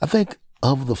 I think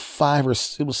of the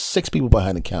 6 people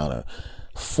behind the counter,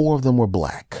 4 of them were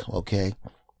black. Okay,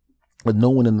 but no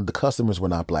one in the customers were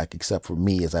not black except for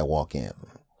me as I walk in.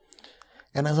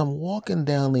 And as I'm walking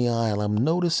down the aisle, I'm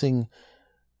noticing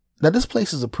now this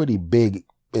place is a pretty big.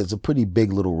 It's a pretty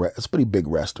big it's a pretty big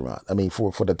restaurant. I mean,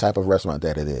 for the type of restaurant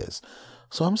that it is.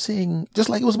 So I'm seeing, just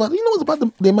like it was about, it was about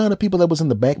the amount of people that was in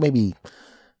the bank, maybe,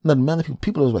 not the amount of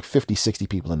people, there was like 50, 60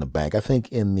 people in the bank. I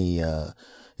think in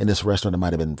this restaurant, it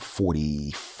might have been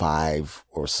 45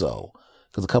 or so,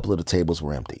 because a couple of the tables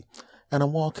were empty. And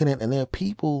I'm walking in, and there are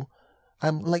people,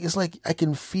 it's like I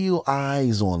can feel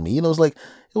eyes on me. It was like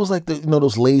those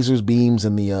lasers beams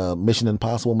in the Mission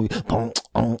Impossible movie.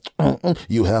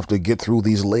 You have to get through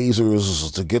these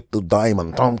lasers to get the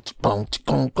diamond.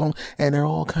 And they're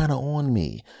all kind of on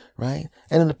me, right?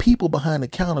 And then the people behind the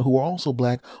counter who were also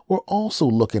black were also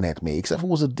looking at me, except it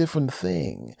was a different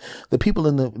thing. The people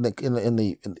in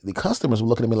the customers were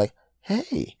looking at me like,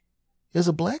 hey, there's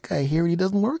a black guy here and he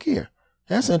doesn't work here.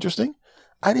 That's interesting.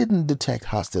 I didn't detect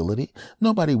hostility.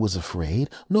 Nobody was afraid.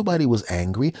 Nobody was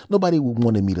angry. Nobody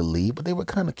wanted me to leave, but they were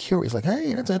kind of curious. Like,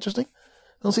 hey, that's interesting.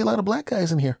 I don't see a lot of black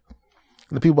guys in here.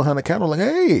 And the people behind the counter were like,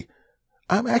 hey,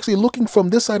 I'm actually looking from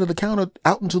this side of the counter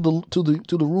out into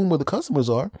the room where the customers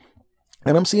are,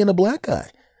 and I'm seeing a black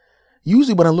guy.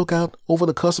 Usually when I look out over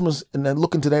the customers and I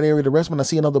look into that area of the restaurant, I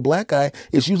see another black guy.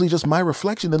 It's usually just my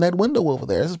reflection in that window over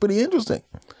there. This is pretty interesting.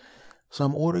 So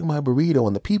I'm ordering my burrito,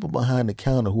 and the people behind the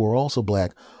counter who are also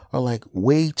black are like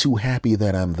way too happy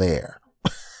that I'm there.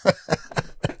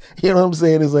 You know what I'm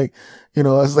saying? It's like, I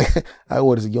was like, I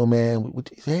ordered, yo, man,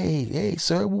 hey,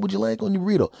 sir, what would you like on your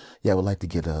burrito? Yeah, I would like to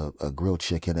get a grilled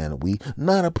chicken and a wheat.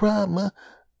 Not a problem, huh?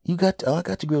 I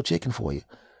got your grilled chicken for you.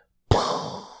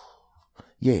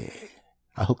 Yeah,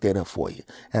 I hooked that up for you.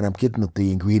 And I'm getting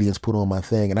the ingredients put on my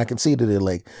thing, and I can see that they're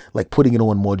like putting it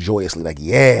on more joyously. Like,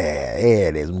 yeah,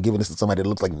 it is. I'm giving this to somebody that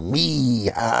looks like me.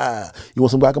 Ha. You want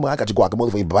some guacamole? I got your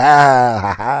guacamole for you. Bah,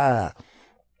 ha, ha.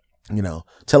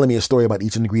 Telling me a story about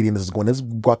each ingredient. This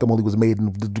guacamole was made in,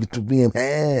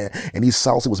 and these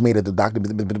salsa was made at the doctor,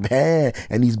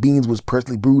 and these beans was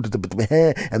personally brewed at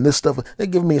the, and this stuff. They're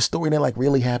giving me a story, and they're like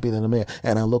really happy that I'm there.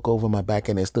 And I look over my back,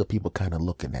 and there's still people kind of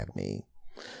looking at me.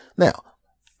 Now,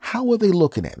 how are they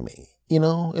looking at me?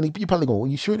 And you're probably going, well,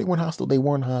 you sure they weren't hostile? They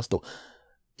weren't hostile.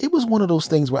 It was one of those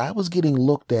things where I was getting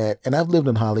looked at, and I've lived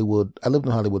in Hollywood. I lived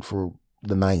in Hollywood for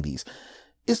the 90s.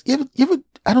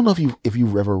 I don't know if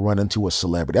you've ever run into a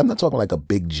celebrity. I'm not talking like a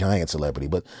big giant celebrity,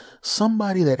 but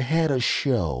somebody that had a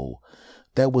show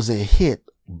that was a hit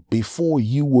before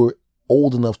you were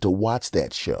old enough to watch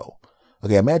that show.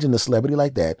 Okay, imagine a celebrity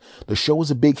like that. The show was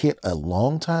a big hit a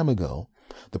long time ago.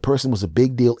 The person was a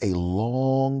big deal a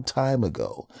long time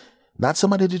ago. Not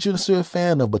somebody that you're necessarily a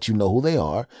fan of, but you know who they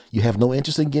are. You have no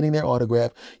interest in getting their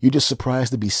autograph. You're just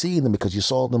surprised to be seeing them because you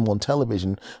saw them on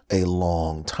television a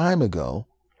long time ago.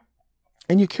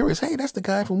 And you're curious, hey, that's the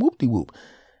guy from Whoop-de-Whoop,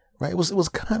 right? It was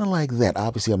kind of like that.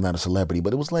 Obviously, I'm not a celebrity,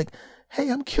 but it was like, hey,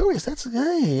 I'm curious.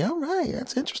 Hey, all right,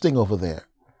 that's interesting over there.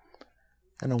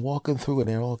 And I'm walking through, and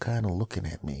they're all kind of looking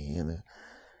at me, and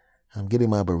I'm getting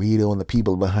my burrito, and the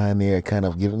people behind there kind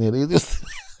of giving it.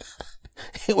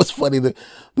 It was funny that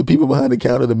the people behind the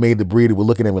counter that made the burrito were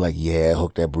looking at me like, yeah,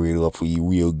 hook that burrito up for you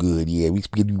real good. Yeah, we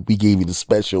gave you the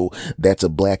special. That's a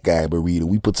black guy burrito.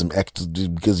 We put some extra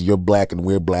because you're black and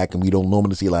we're black and we don't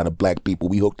normally see a lot of black people.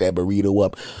 We hooked that burrito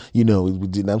up.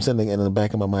 I'm sitting in the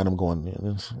back of my mind, I'm going,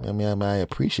 I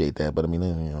appreciate that, but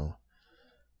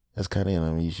that's kind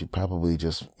of, you should probably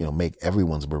just, make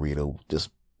everyone's burrito just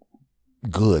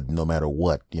good no matter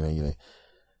what,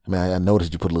 I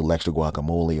noticed you put a little extra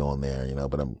guacamole on there,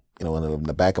 but I'm, in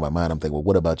the back of my mind, I'm thinking, well,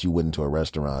 what about you went into a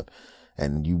restaurant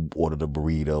and you ordered a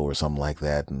burrito or something like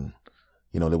that? And,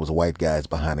 there was white guys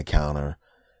behind the counter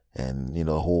and,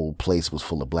 the whole place was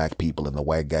full of black people and the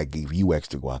white guy gave you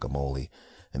extra guacamole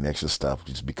and extra stuff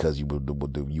just because you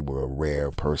were a rare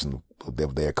person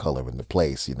of their color in the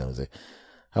place,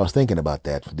 I was thinking about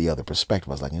that from the other perspective.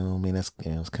 I was like, that's,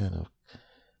 it's kind of,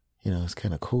 it's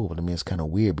kind of cool, but it's kind of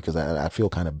weird because I feel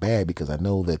kind of bad because I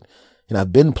know that,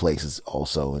 I've been places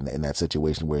also in that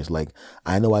situation where it's like,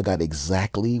 I know I got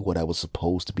exactly what I was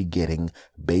supposed to be getting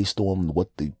based on what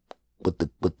the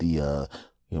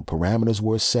parameters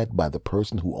were set by the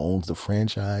person who owns the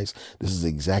franchise. This is the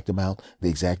exact amount,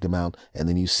 and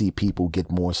then you see people get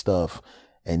more stuff,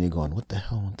 and you're going, what the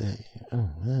hell?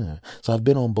 So I've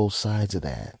been on both sides of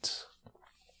that.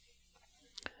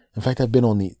 In fact, I've been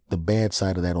on the bad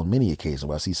side of that on many occasions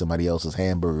where I see somebody else's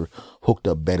hamburger hooked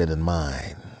up better than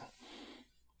mine.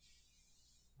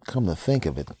 Come to think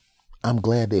of it, I'm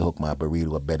glad they hooked my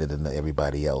burrito up better than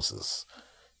everybody else's.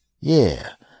 Yeah,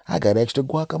 I got extra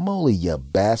guacamole, you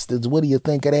bastards. What do you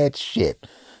think of that shit?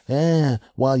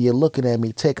 While you're looking at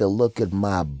me, take a look at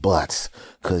my butt,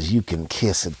 'cause you can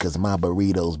kiss it, 'cause my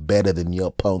burrito's better than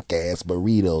your punk ass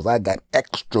burritos. I got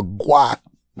extra guac,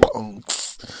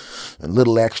 punks. A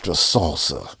little extra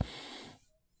salsa.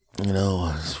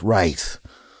 It's right.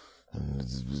 And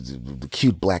the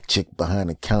cute black chick behind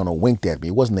the counter winked at me.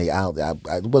 It wasn't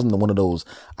it wasn't one of those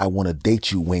I want to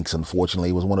date you winks,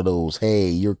 unfortunately. It was one of those, hey,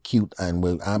 you're cute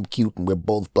and I'm cute and we're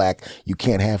both black. You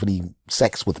can't have any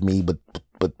sex with me, but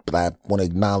I want to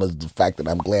acknowledge the fact that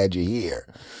I'm glad you're here.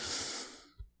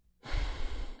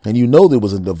 And there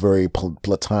wasn't a very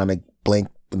platonic blink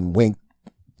and wink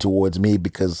towards me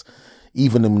because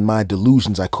even in my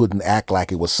delusions, I couldn't act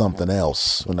like it was something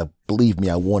else. And believe me,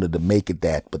 I wanted to make it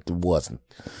that, but it wasn't.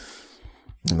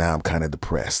 Now I'm kind of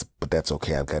depressed, but that's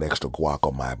okay. I've got extra guac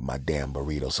on my damn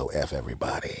burrito, so F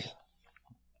everybody.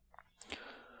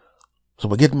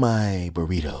 So I get my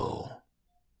burrito,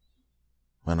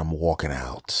 and I'm walking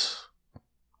out.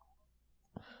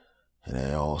 And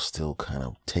they're all still kind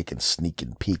of taking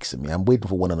sneaking peeks at me. I'm waiting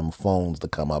for one of them phones to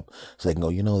come up so they can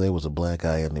go, there was a black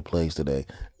guy in the place today.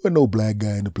 There was no black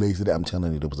guy in the place today. I'm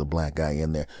telling you, there was a black guy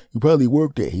in there. He probably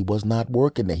worked there. He was not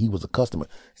working there. He was a customer.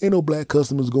 Ain't no black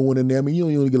customers going in there. I mean, you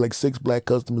only get like 6 black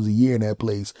customers a year in that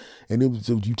place. And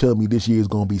you tell me this year is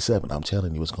going to be 7. I'm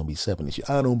telling you, it's going to be 7 this year.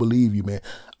 I don't believe you, man.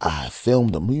 I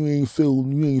filmed them. You ain't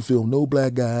filmed no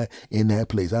black guy in that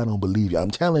place. I don't believe you. I'm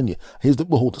telling you.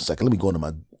 Hold on a second. Let me go into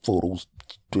my photos,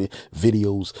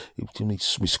 videos. Let me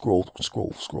scroll.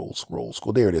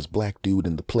 There it is. Black dude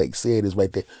in the place. There it is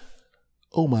right there.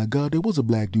 Oh my God, there was a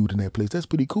black dude in that place. That's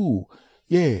pretty cool.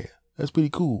 Yeah, that's pretty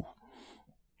cool.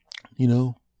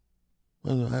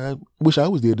 I wish I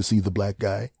was there to see the black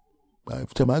guy. Every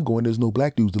time I go in, there's no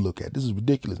black dudes to look at. This is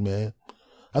ridiculous, man.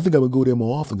 I think I would go there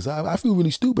more often because I feel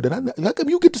really stupid. And how come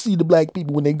you get to see the black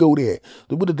people when they go there?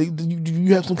 Do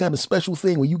you have some kind of special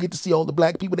thing where you get to see all the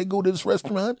black people that go to this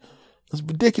restaurant? It's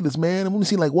ridiculous, man. I've only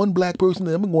seen like one black person.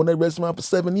 I've been going to that restaurant for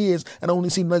 7 years and I only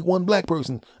seen like one black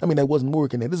person. I mean, that wasn't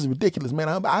working there. This is ridiculous, man.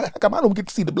 How come I don't get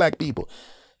to see the black people?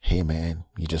 Hey, man,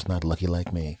 you're just not lucky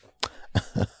like me.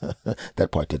 That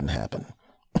part didn't happen.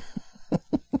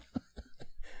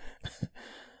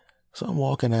 So I'm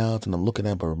walking out and I'm looking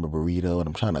at my burrito and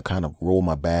I'm trying to kind of roll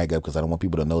my bag up because I don't want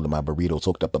people to know that my burrito's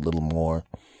hooked up a little more.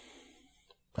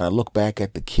 And I look back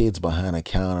at the kids behind the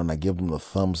counter and I give them the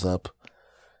thumbs up.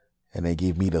 And they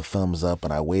give me the thumbs up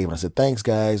and I wave and I said, thanks,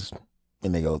 guys.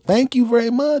 And they go, thank you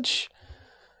very much.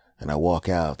 And I walk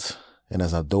out. And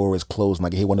as our door is closed, and I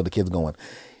can hear one of the kids going,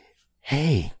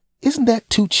 hey, isn't that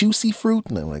too juicy fruit?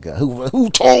 And I'm like, who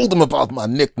told them about my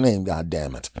nickname? God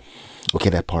damn it. Okay,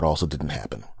 that part also didn't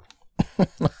happen.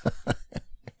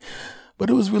 But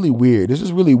it was really weird. It's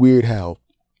just really weird how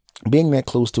being that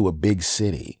close to a big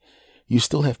city, you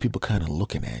still have people kind of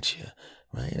looking at you,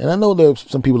 right? And I know there's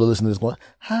some people that listen to this going,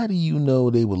 how do you know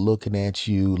they were looking at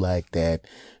you like that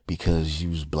because you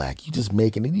was black? You just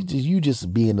making it, you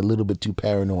just being a little bit too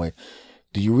paranoid.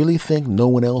 Do you really think no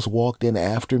one else walked in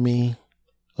after me?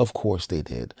 Of course they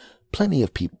did. Plenty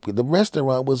of people. The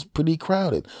restaurant was pretty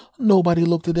crowded. Nobody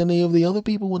looked at any of the other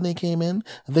people when they came in.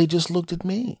 They just looked at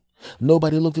me.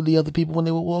 Nobody looked at the other people when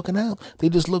they were walking out. They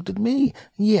just looked at me.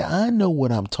 Yeah, I know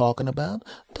what I'm talking about.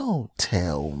 Don't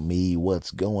tell me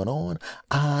what's going on.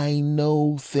 I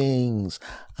know things.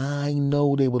 I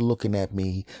know they were looking at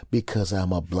me because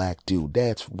I'm a black dude.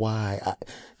 That's why.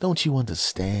 Don't you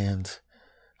understand?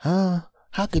 Huh?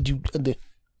 How could you?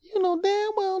 You know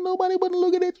damn well nobody wasn't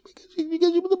looking at you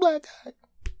because you was a black guy.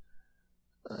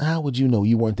 How would you know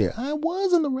you weren't there? I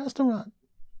was in the restaurant.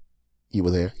 You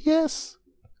were there? Yes.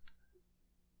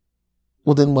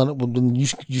 Well, then you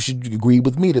should agree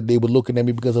with me that they were looking at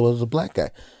me because I was a black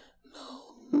guy.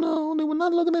 No, they were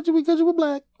not looking at you because you were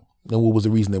black. Then what was the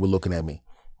reason they were looking at me?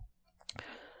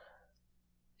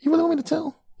 You really want me to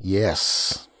tell?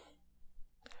 Yes.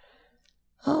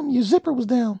 Your zipper was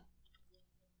down.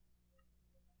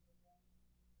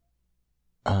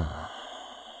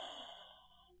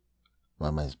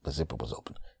 My zipper was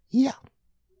open. Yeah.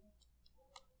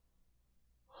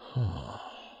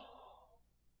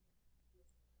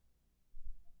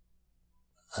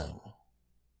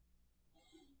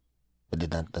 I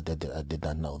did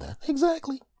not know that.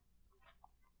 Exactly.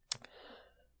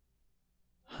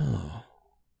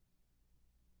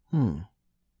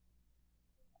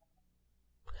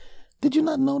 Did you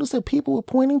not notice that people were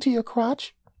pointing to your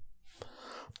crotch?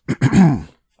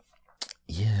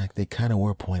 Yeah, they kind of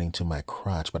were pointing to my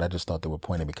crotch, but I just thought they were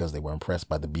pointing because they were impressed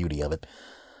by the beauty of it.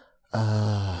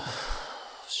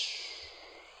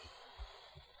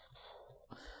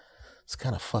 This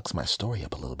kind of fucks my story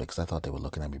up a little bit because I thought they were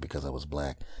looking at me because I was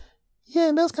black. Yeah,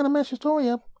 it does kind of mess your story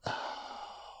up.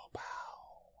 Oh, wow.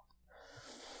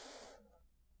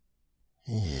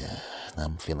 Yeah,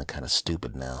 I'm feeling kind of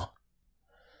stupid now.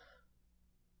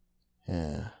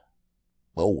 Yeah.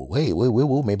 Oh, wait,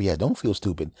 maybe I don't feel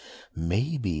stupid.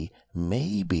 Maybe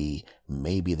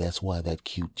that's why that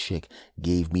cute chick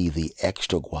gave me the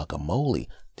extra guacamole.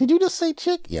 Did you just say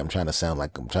chick? Yeah, I'm trying to sound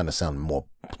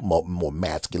more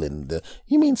masculine.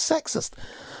 You mean sexist?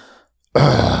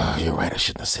 You're right, I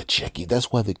shouldn't have said chick.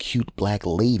 That's why the cute black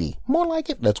lady, more like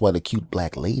it, that's why the cute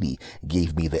black lady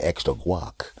gave me the extra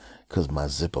guac. Because my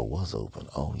zipper was open.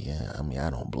 Oh, yeah. I mean, I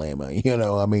don't blame her.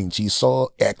 She saw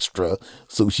extra,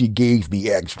 so she gave me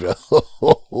extra.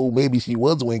 Maybe she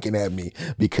was winking at me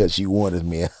because she wanted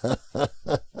me.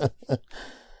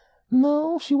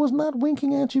 No, she was not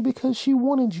winking at you because she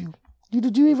wanted you.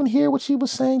 Did you even hear what she was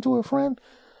saying to her friend?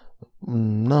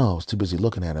 No, I was too busy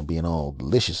looking at her being all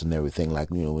delicious and everything. Like,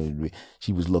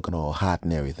 she was looking all hot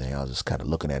and everything. I was just kind of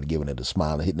looking at her, giving her the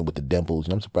smile and hitting her with the dimples.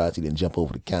 And I'm surprised he didn't jump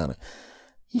over the counter.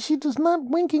 She does not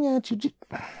winking at you.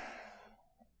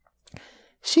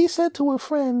 She said to her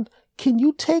friend, can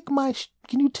you take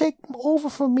over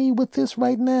from me with this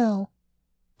right now?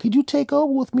 Could you take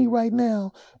over with me right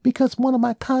now? Because one of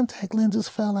my contact lenses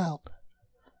fell out.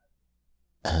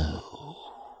 Oh.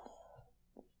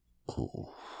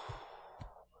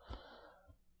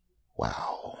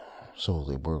 Wow. So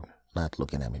they were not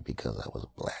looking at me because I was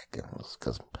black, and it was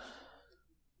because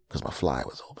my fly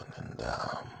was open. And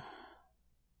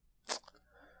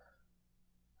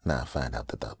now I find out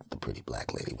that the pretty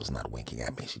black lady was not winking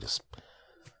at me. She just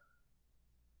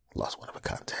lost one of her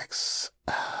contacts.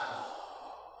 Wow.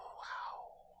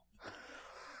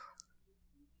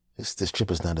 This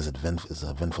trip is not as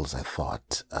eventful as I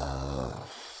thought.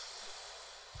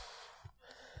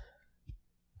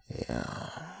 Yeah.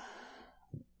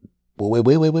 Well,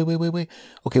 wait.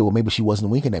 Okay, well, maybe she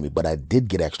wasn't winking at me, but I did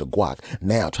get extra guac.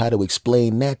 Now, try to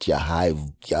explain that, you high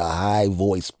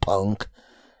voice punk.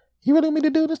 You really want me to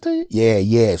do this to you?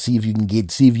 Yeah. See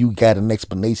if you got an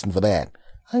explanation for that.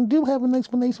 I do have an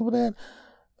explanation for that.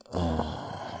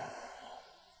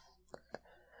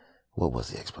 What was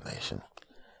the explanation?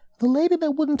 The lady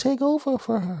that wouldn't take over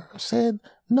for her said,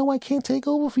 no, I can't take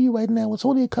over for you right now. It's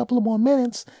only a couple of more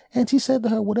minutes. And she said to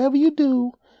her, whatever you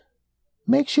do,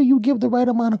 make sure you give the right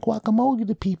amount of guacamole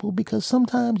to people, because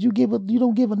sometimes you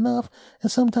don't give enough,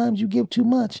 and sometimes you give too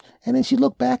much. And then she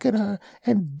looked back at her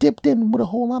and dipped in with a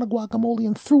whole lot of guacamole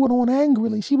and threw it on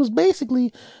angrily. She was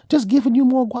basically just giving you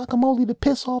more guacamole to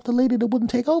piss off the lady that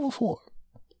wouldn't take over for her.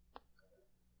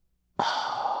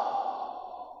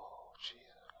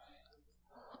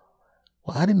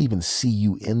 Well, I didn't even see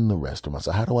you in the restaurant,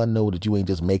 so how do I know that you ain't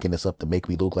just making this up to make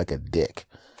me look like a dick?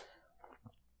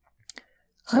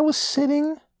 I was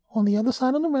sitting on the other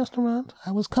side of the restaurant.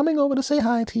 I was coming over to say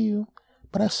hi to you,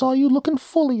 but I saw you looking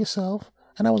full of yourself,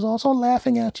 and I was also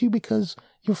laughing at you because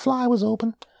your fly was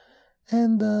open.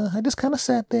 And I just kind of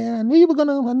sat there. I knew you were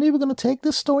gonna take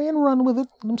this story and run with it.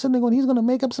 And I'm sitting there going, he's gonna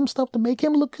make up some stuff to make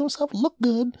himself look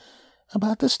good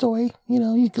about this story,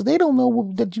 because they don't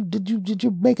know that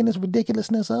you're making this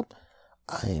ridiculousness up.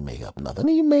 I ain't make up nothing.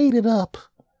 You made it up.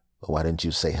 Why didn't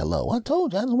you say hello? I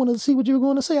told you. I just wanted to see what you were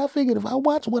going to say. I figured if I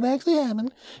watched what actually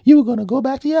happened, you were going to go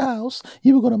back to your house.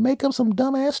 You were going to make up some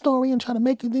dumbass story and try to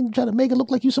make it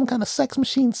look like you some kind of sex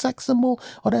machine, sex symbol,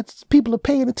 or that people are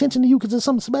paying attention to you because there's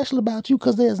something special about you,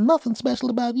 because there's nothing special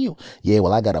about you. Yeah,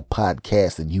 well, I got a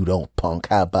podcast and you don't, punk.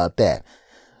 How about that?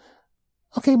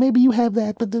 Okay, maybe you have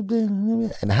that, but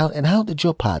and how did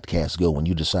your podcast go when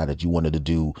you decided you wanted to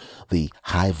do the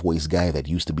high voice guy that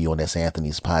used to be on S.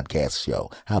 Anthony's podcast show?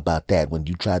 How about that, when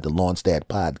you tried to launch that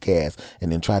podcast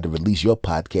and then tried to release your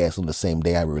podcast on the same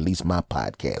day I released my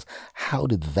podcast? How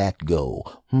did that go?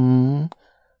 I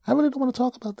really don't want to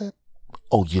talk about that.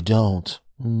 Oh, you don't?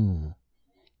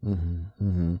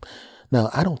 Now,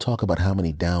 I don't talk about how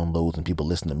many downloads and people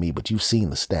listen to me, but you've seen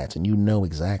the stats and you know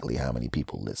exactly how many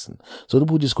people listen. So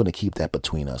we're just going to keep that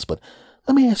between us. But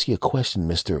let me ask you a question,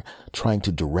 Mr. Trying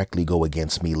to directly go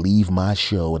against me, leave my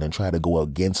show and then try to go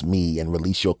against me and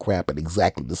release your crap at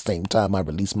exactly the same time I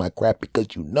release my crap,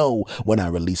 because you know when I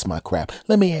release my crap.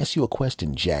 Let me ask you a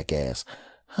question, jackass.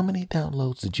 How many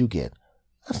downloads did you get?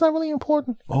 That's not really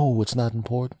important. Oh, it's not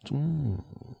important?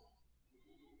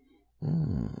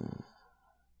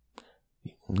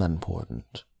 Not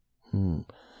important.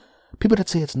 People that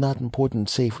say it's not important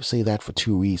say that for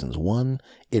two reasons. One,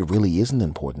 it really isn't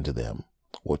important to them.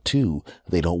 Or two,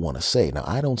 they don't want to say. Now,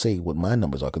 I don't say what my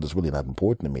numbers are because it's really not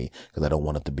important to me, because I don't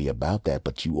want it to be about that.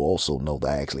 But you also know that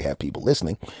I actually have people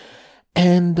listening.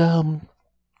 And I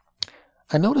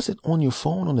noticed it on your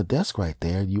phone on the desk right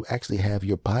there. You actually have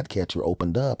your podcatcher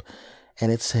opened up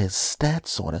and it says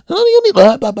stats on it. Give me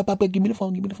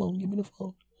the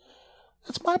phone.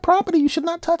 That's my property. You should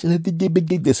not touch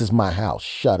it. This is my house.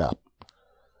 Shut up.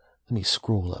 Let me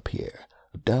scroll up here.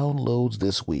 Downloads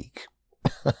this week.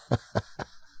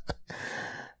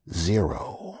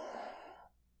 0.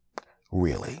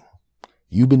 Really?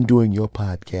 You've been doing your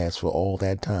podcast for all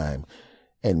that time,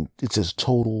 and it says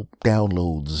total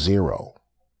downloads 0.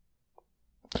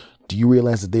 Do you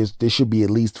realize that there should be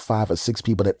at least 5 or 6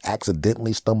 people that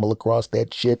accidentally stumble across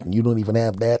that shit, and you don't even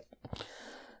have that?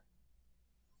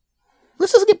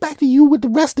 Let's just get back to you with the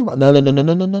restaurant.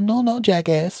 No,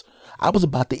 jackass. I was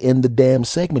about to end the damn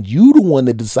segment. You the one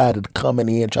that decided to come in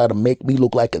here and try to make me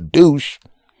look like a douche.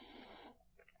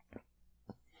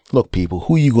 Look, people,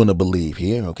 who you going to believe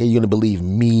here? Okay, you're going to believe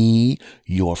me,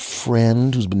 your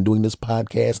friend who's been doing this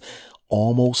podcast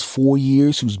almost 4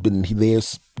 years, who's been there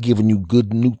giving you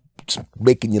good news,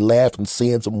 making you laugh and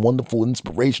saying some wonderful,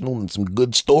 inspirational and some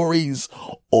good stories,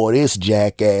 or this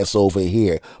jackass over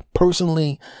here.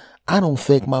 Personally, I don't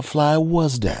think my fly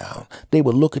was down. They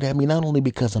were looking at me not only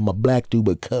because I'm a black dude,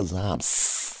 but because I'm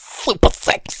super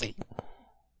sexy.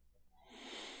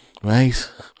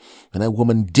 Right? And that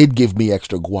woman did give me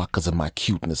extra guac because of my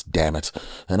cuteness, damn it.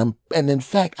 And in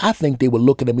fact, I think they were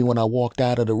looking at me when I walked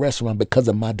out of the restaurant because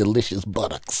of my delicious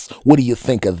buttocks. What do you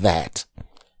think of that?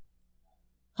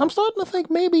 I'm starting to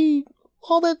think maybe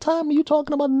all that time you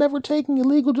talking about never taking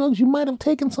illegal drugs, you might have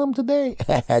taken some today.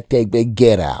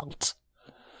 Get out.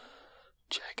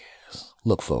 Jackass.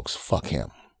 Look, folks, fuck him.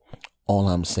 All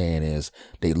I'm saying is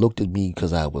they looked at me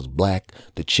because I was black.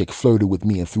 The chick flirted with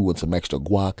me and threw in some extra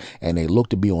guac. And they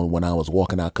looked at me on when I was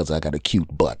walking out because I got a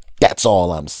cute butt. That's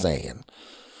all I'm saying.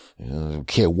 I don't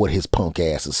care what his punk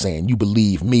ass is saying. You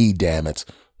believe me, damn it.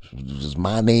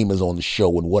 My name is on the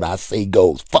show and what I say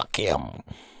goes. Fuck him.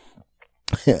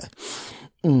 Because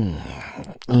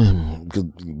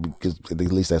at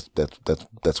least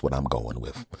that's what I'm going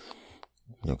with.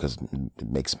 You know, because it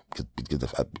makes,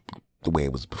 the way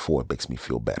it was before, it makes me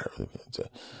feel better.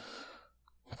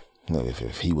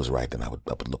 If he was right, then I would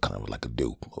look kind of like a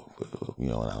dupe. You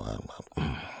know,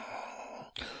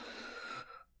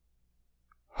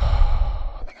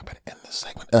 I think I better end this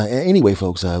segment. Anyway,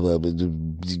 folks,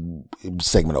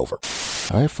 segment over.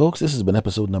 All right, folks, this has been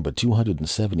episode number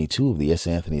 272 of the S.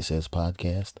 Anthony Says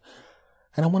podcast.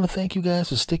 And I want to thank you guys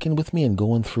for sticking with me and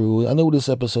going through. I know this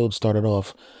episode started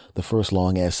off, the first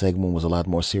long-ass segment was a lot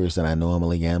more serious than I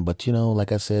normally am. But, you know,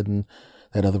 like I said in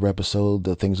that other episode,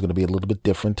 the thing's going to be a little bit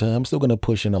different. I'm still going to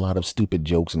push in a lot of stupid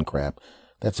jokes and crap.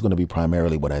 That's going to be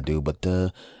primarily what I do. But,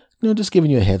 you know, just giving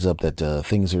you a heads up that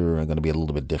things are going to be a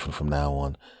little bit different from now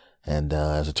on. And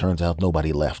as it turns out,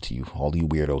 nobody left. All you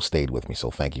weirdos stayed with me.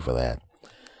 So thank you for that.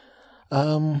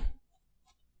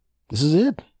 This is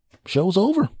it. Show's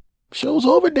over. Show's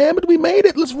over, damn it. We made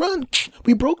it. Let's run.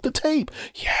 We broke the tape.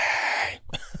 Yay.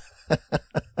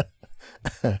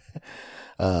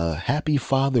 Happy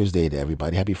Father's Day to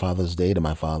everybody. Happy Father's Day to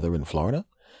my father in Florida.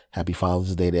 Happy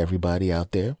Father's Day to everybody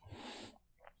out there.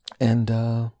 And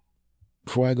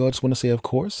before I go, I just want to say, of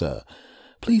course,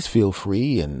 please feel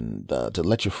free and to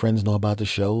let your friends know about the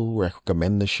show,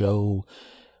 recommend the show,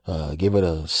 give it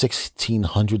a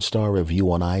 1,600-star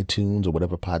review on iTunes or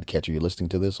whatever podcatcher you're listening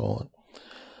to this on.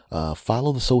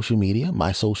 Follow the social media.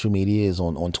 My social media is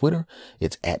on Twitter.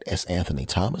 It's at S. Anthony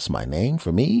Thomas. My name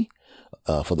for me,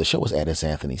 for the show is at S.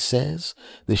 Anthony Says.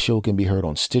 This show can be heard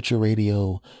on Stitcher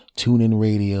Radio, TuneIn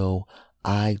Radio,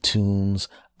 iTunes,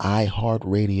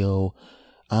 iHeartRadio.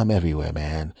 I'm everywhere,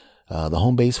 man. The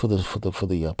home base for the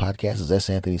podcast is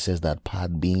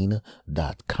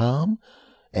santhonysays.podbean.com.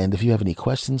 And if you have any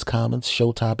questions, comments,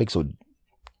 show topics, or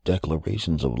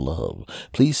declarations of love,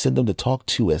 please send them to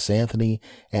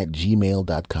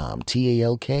talktosanthony@gmail.com.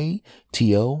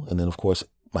 TALKTO, and then of course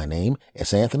my name,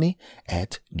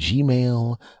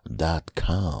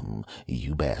 santhony@gmail.com.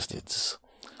 You bastards.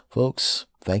 Folks,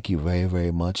 thank you very,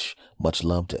 very much. Much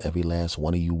love to every last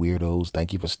one of you weirdos.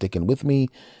 Thank you for sticking with me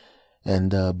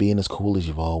and being as cool as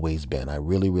you've always been. I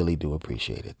really, really do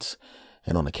appreciate it.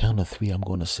 And on the count of 3, I'm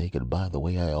going to say goodbye the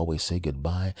way I always say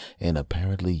goodbye. And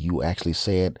apparently you actually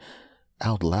say it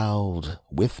out loud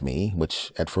with me,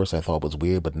 which at first I thought was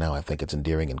weird, but now I think it's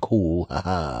endearing and cool.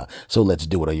 Haha. So let's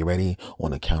do it. Are you ready?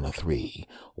 On the count of 3.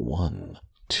 1,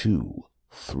 2,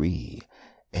 3.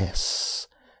 S.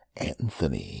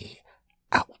 Anthony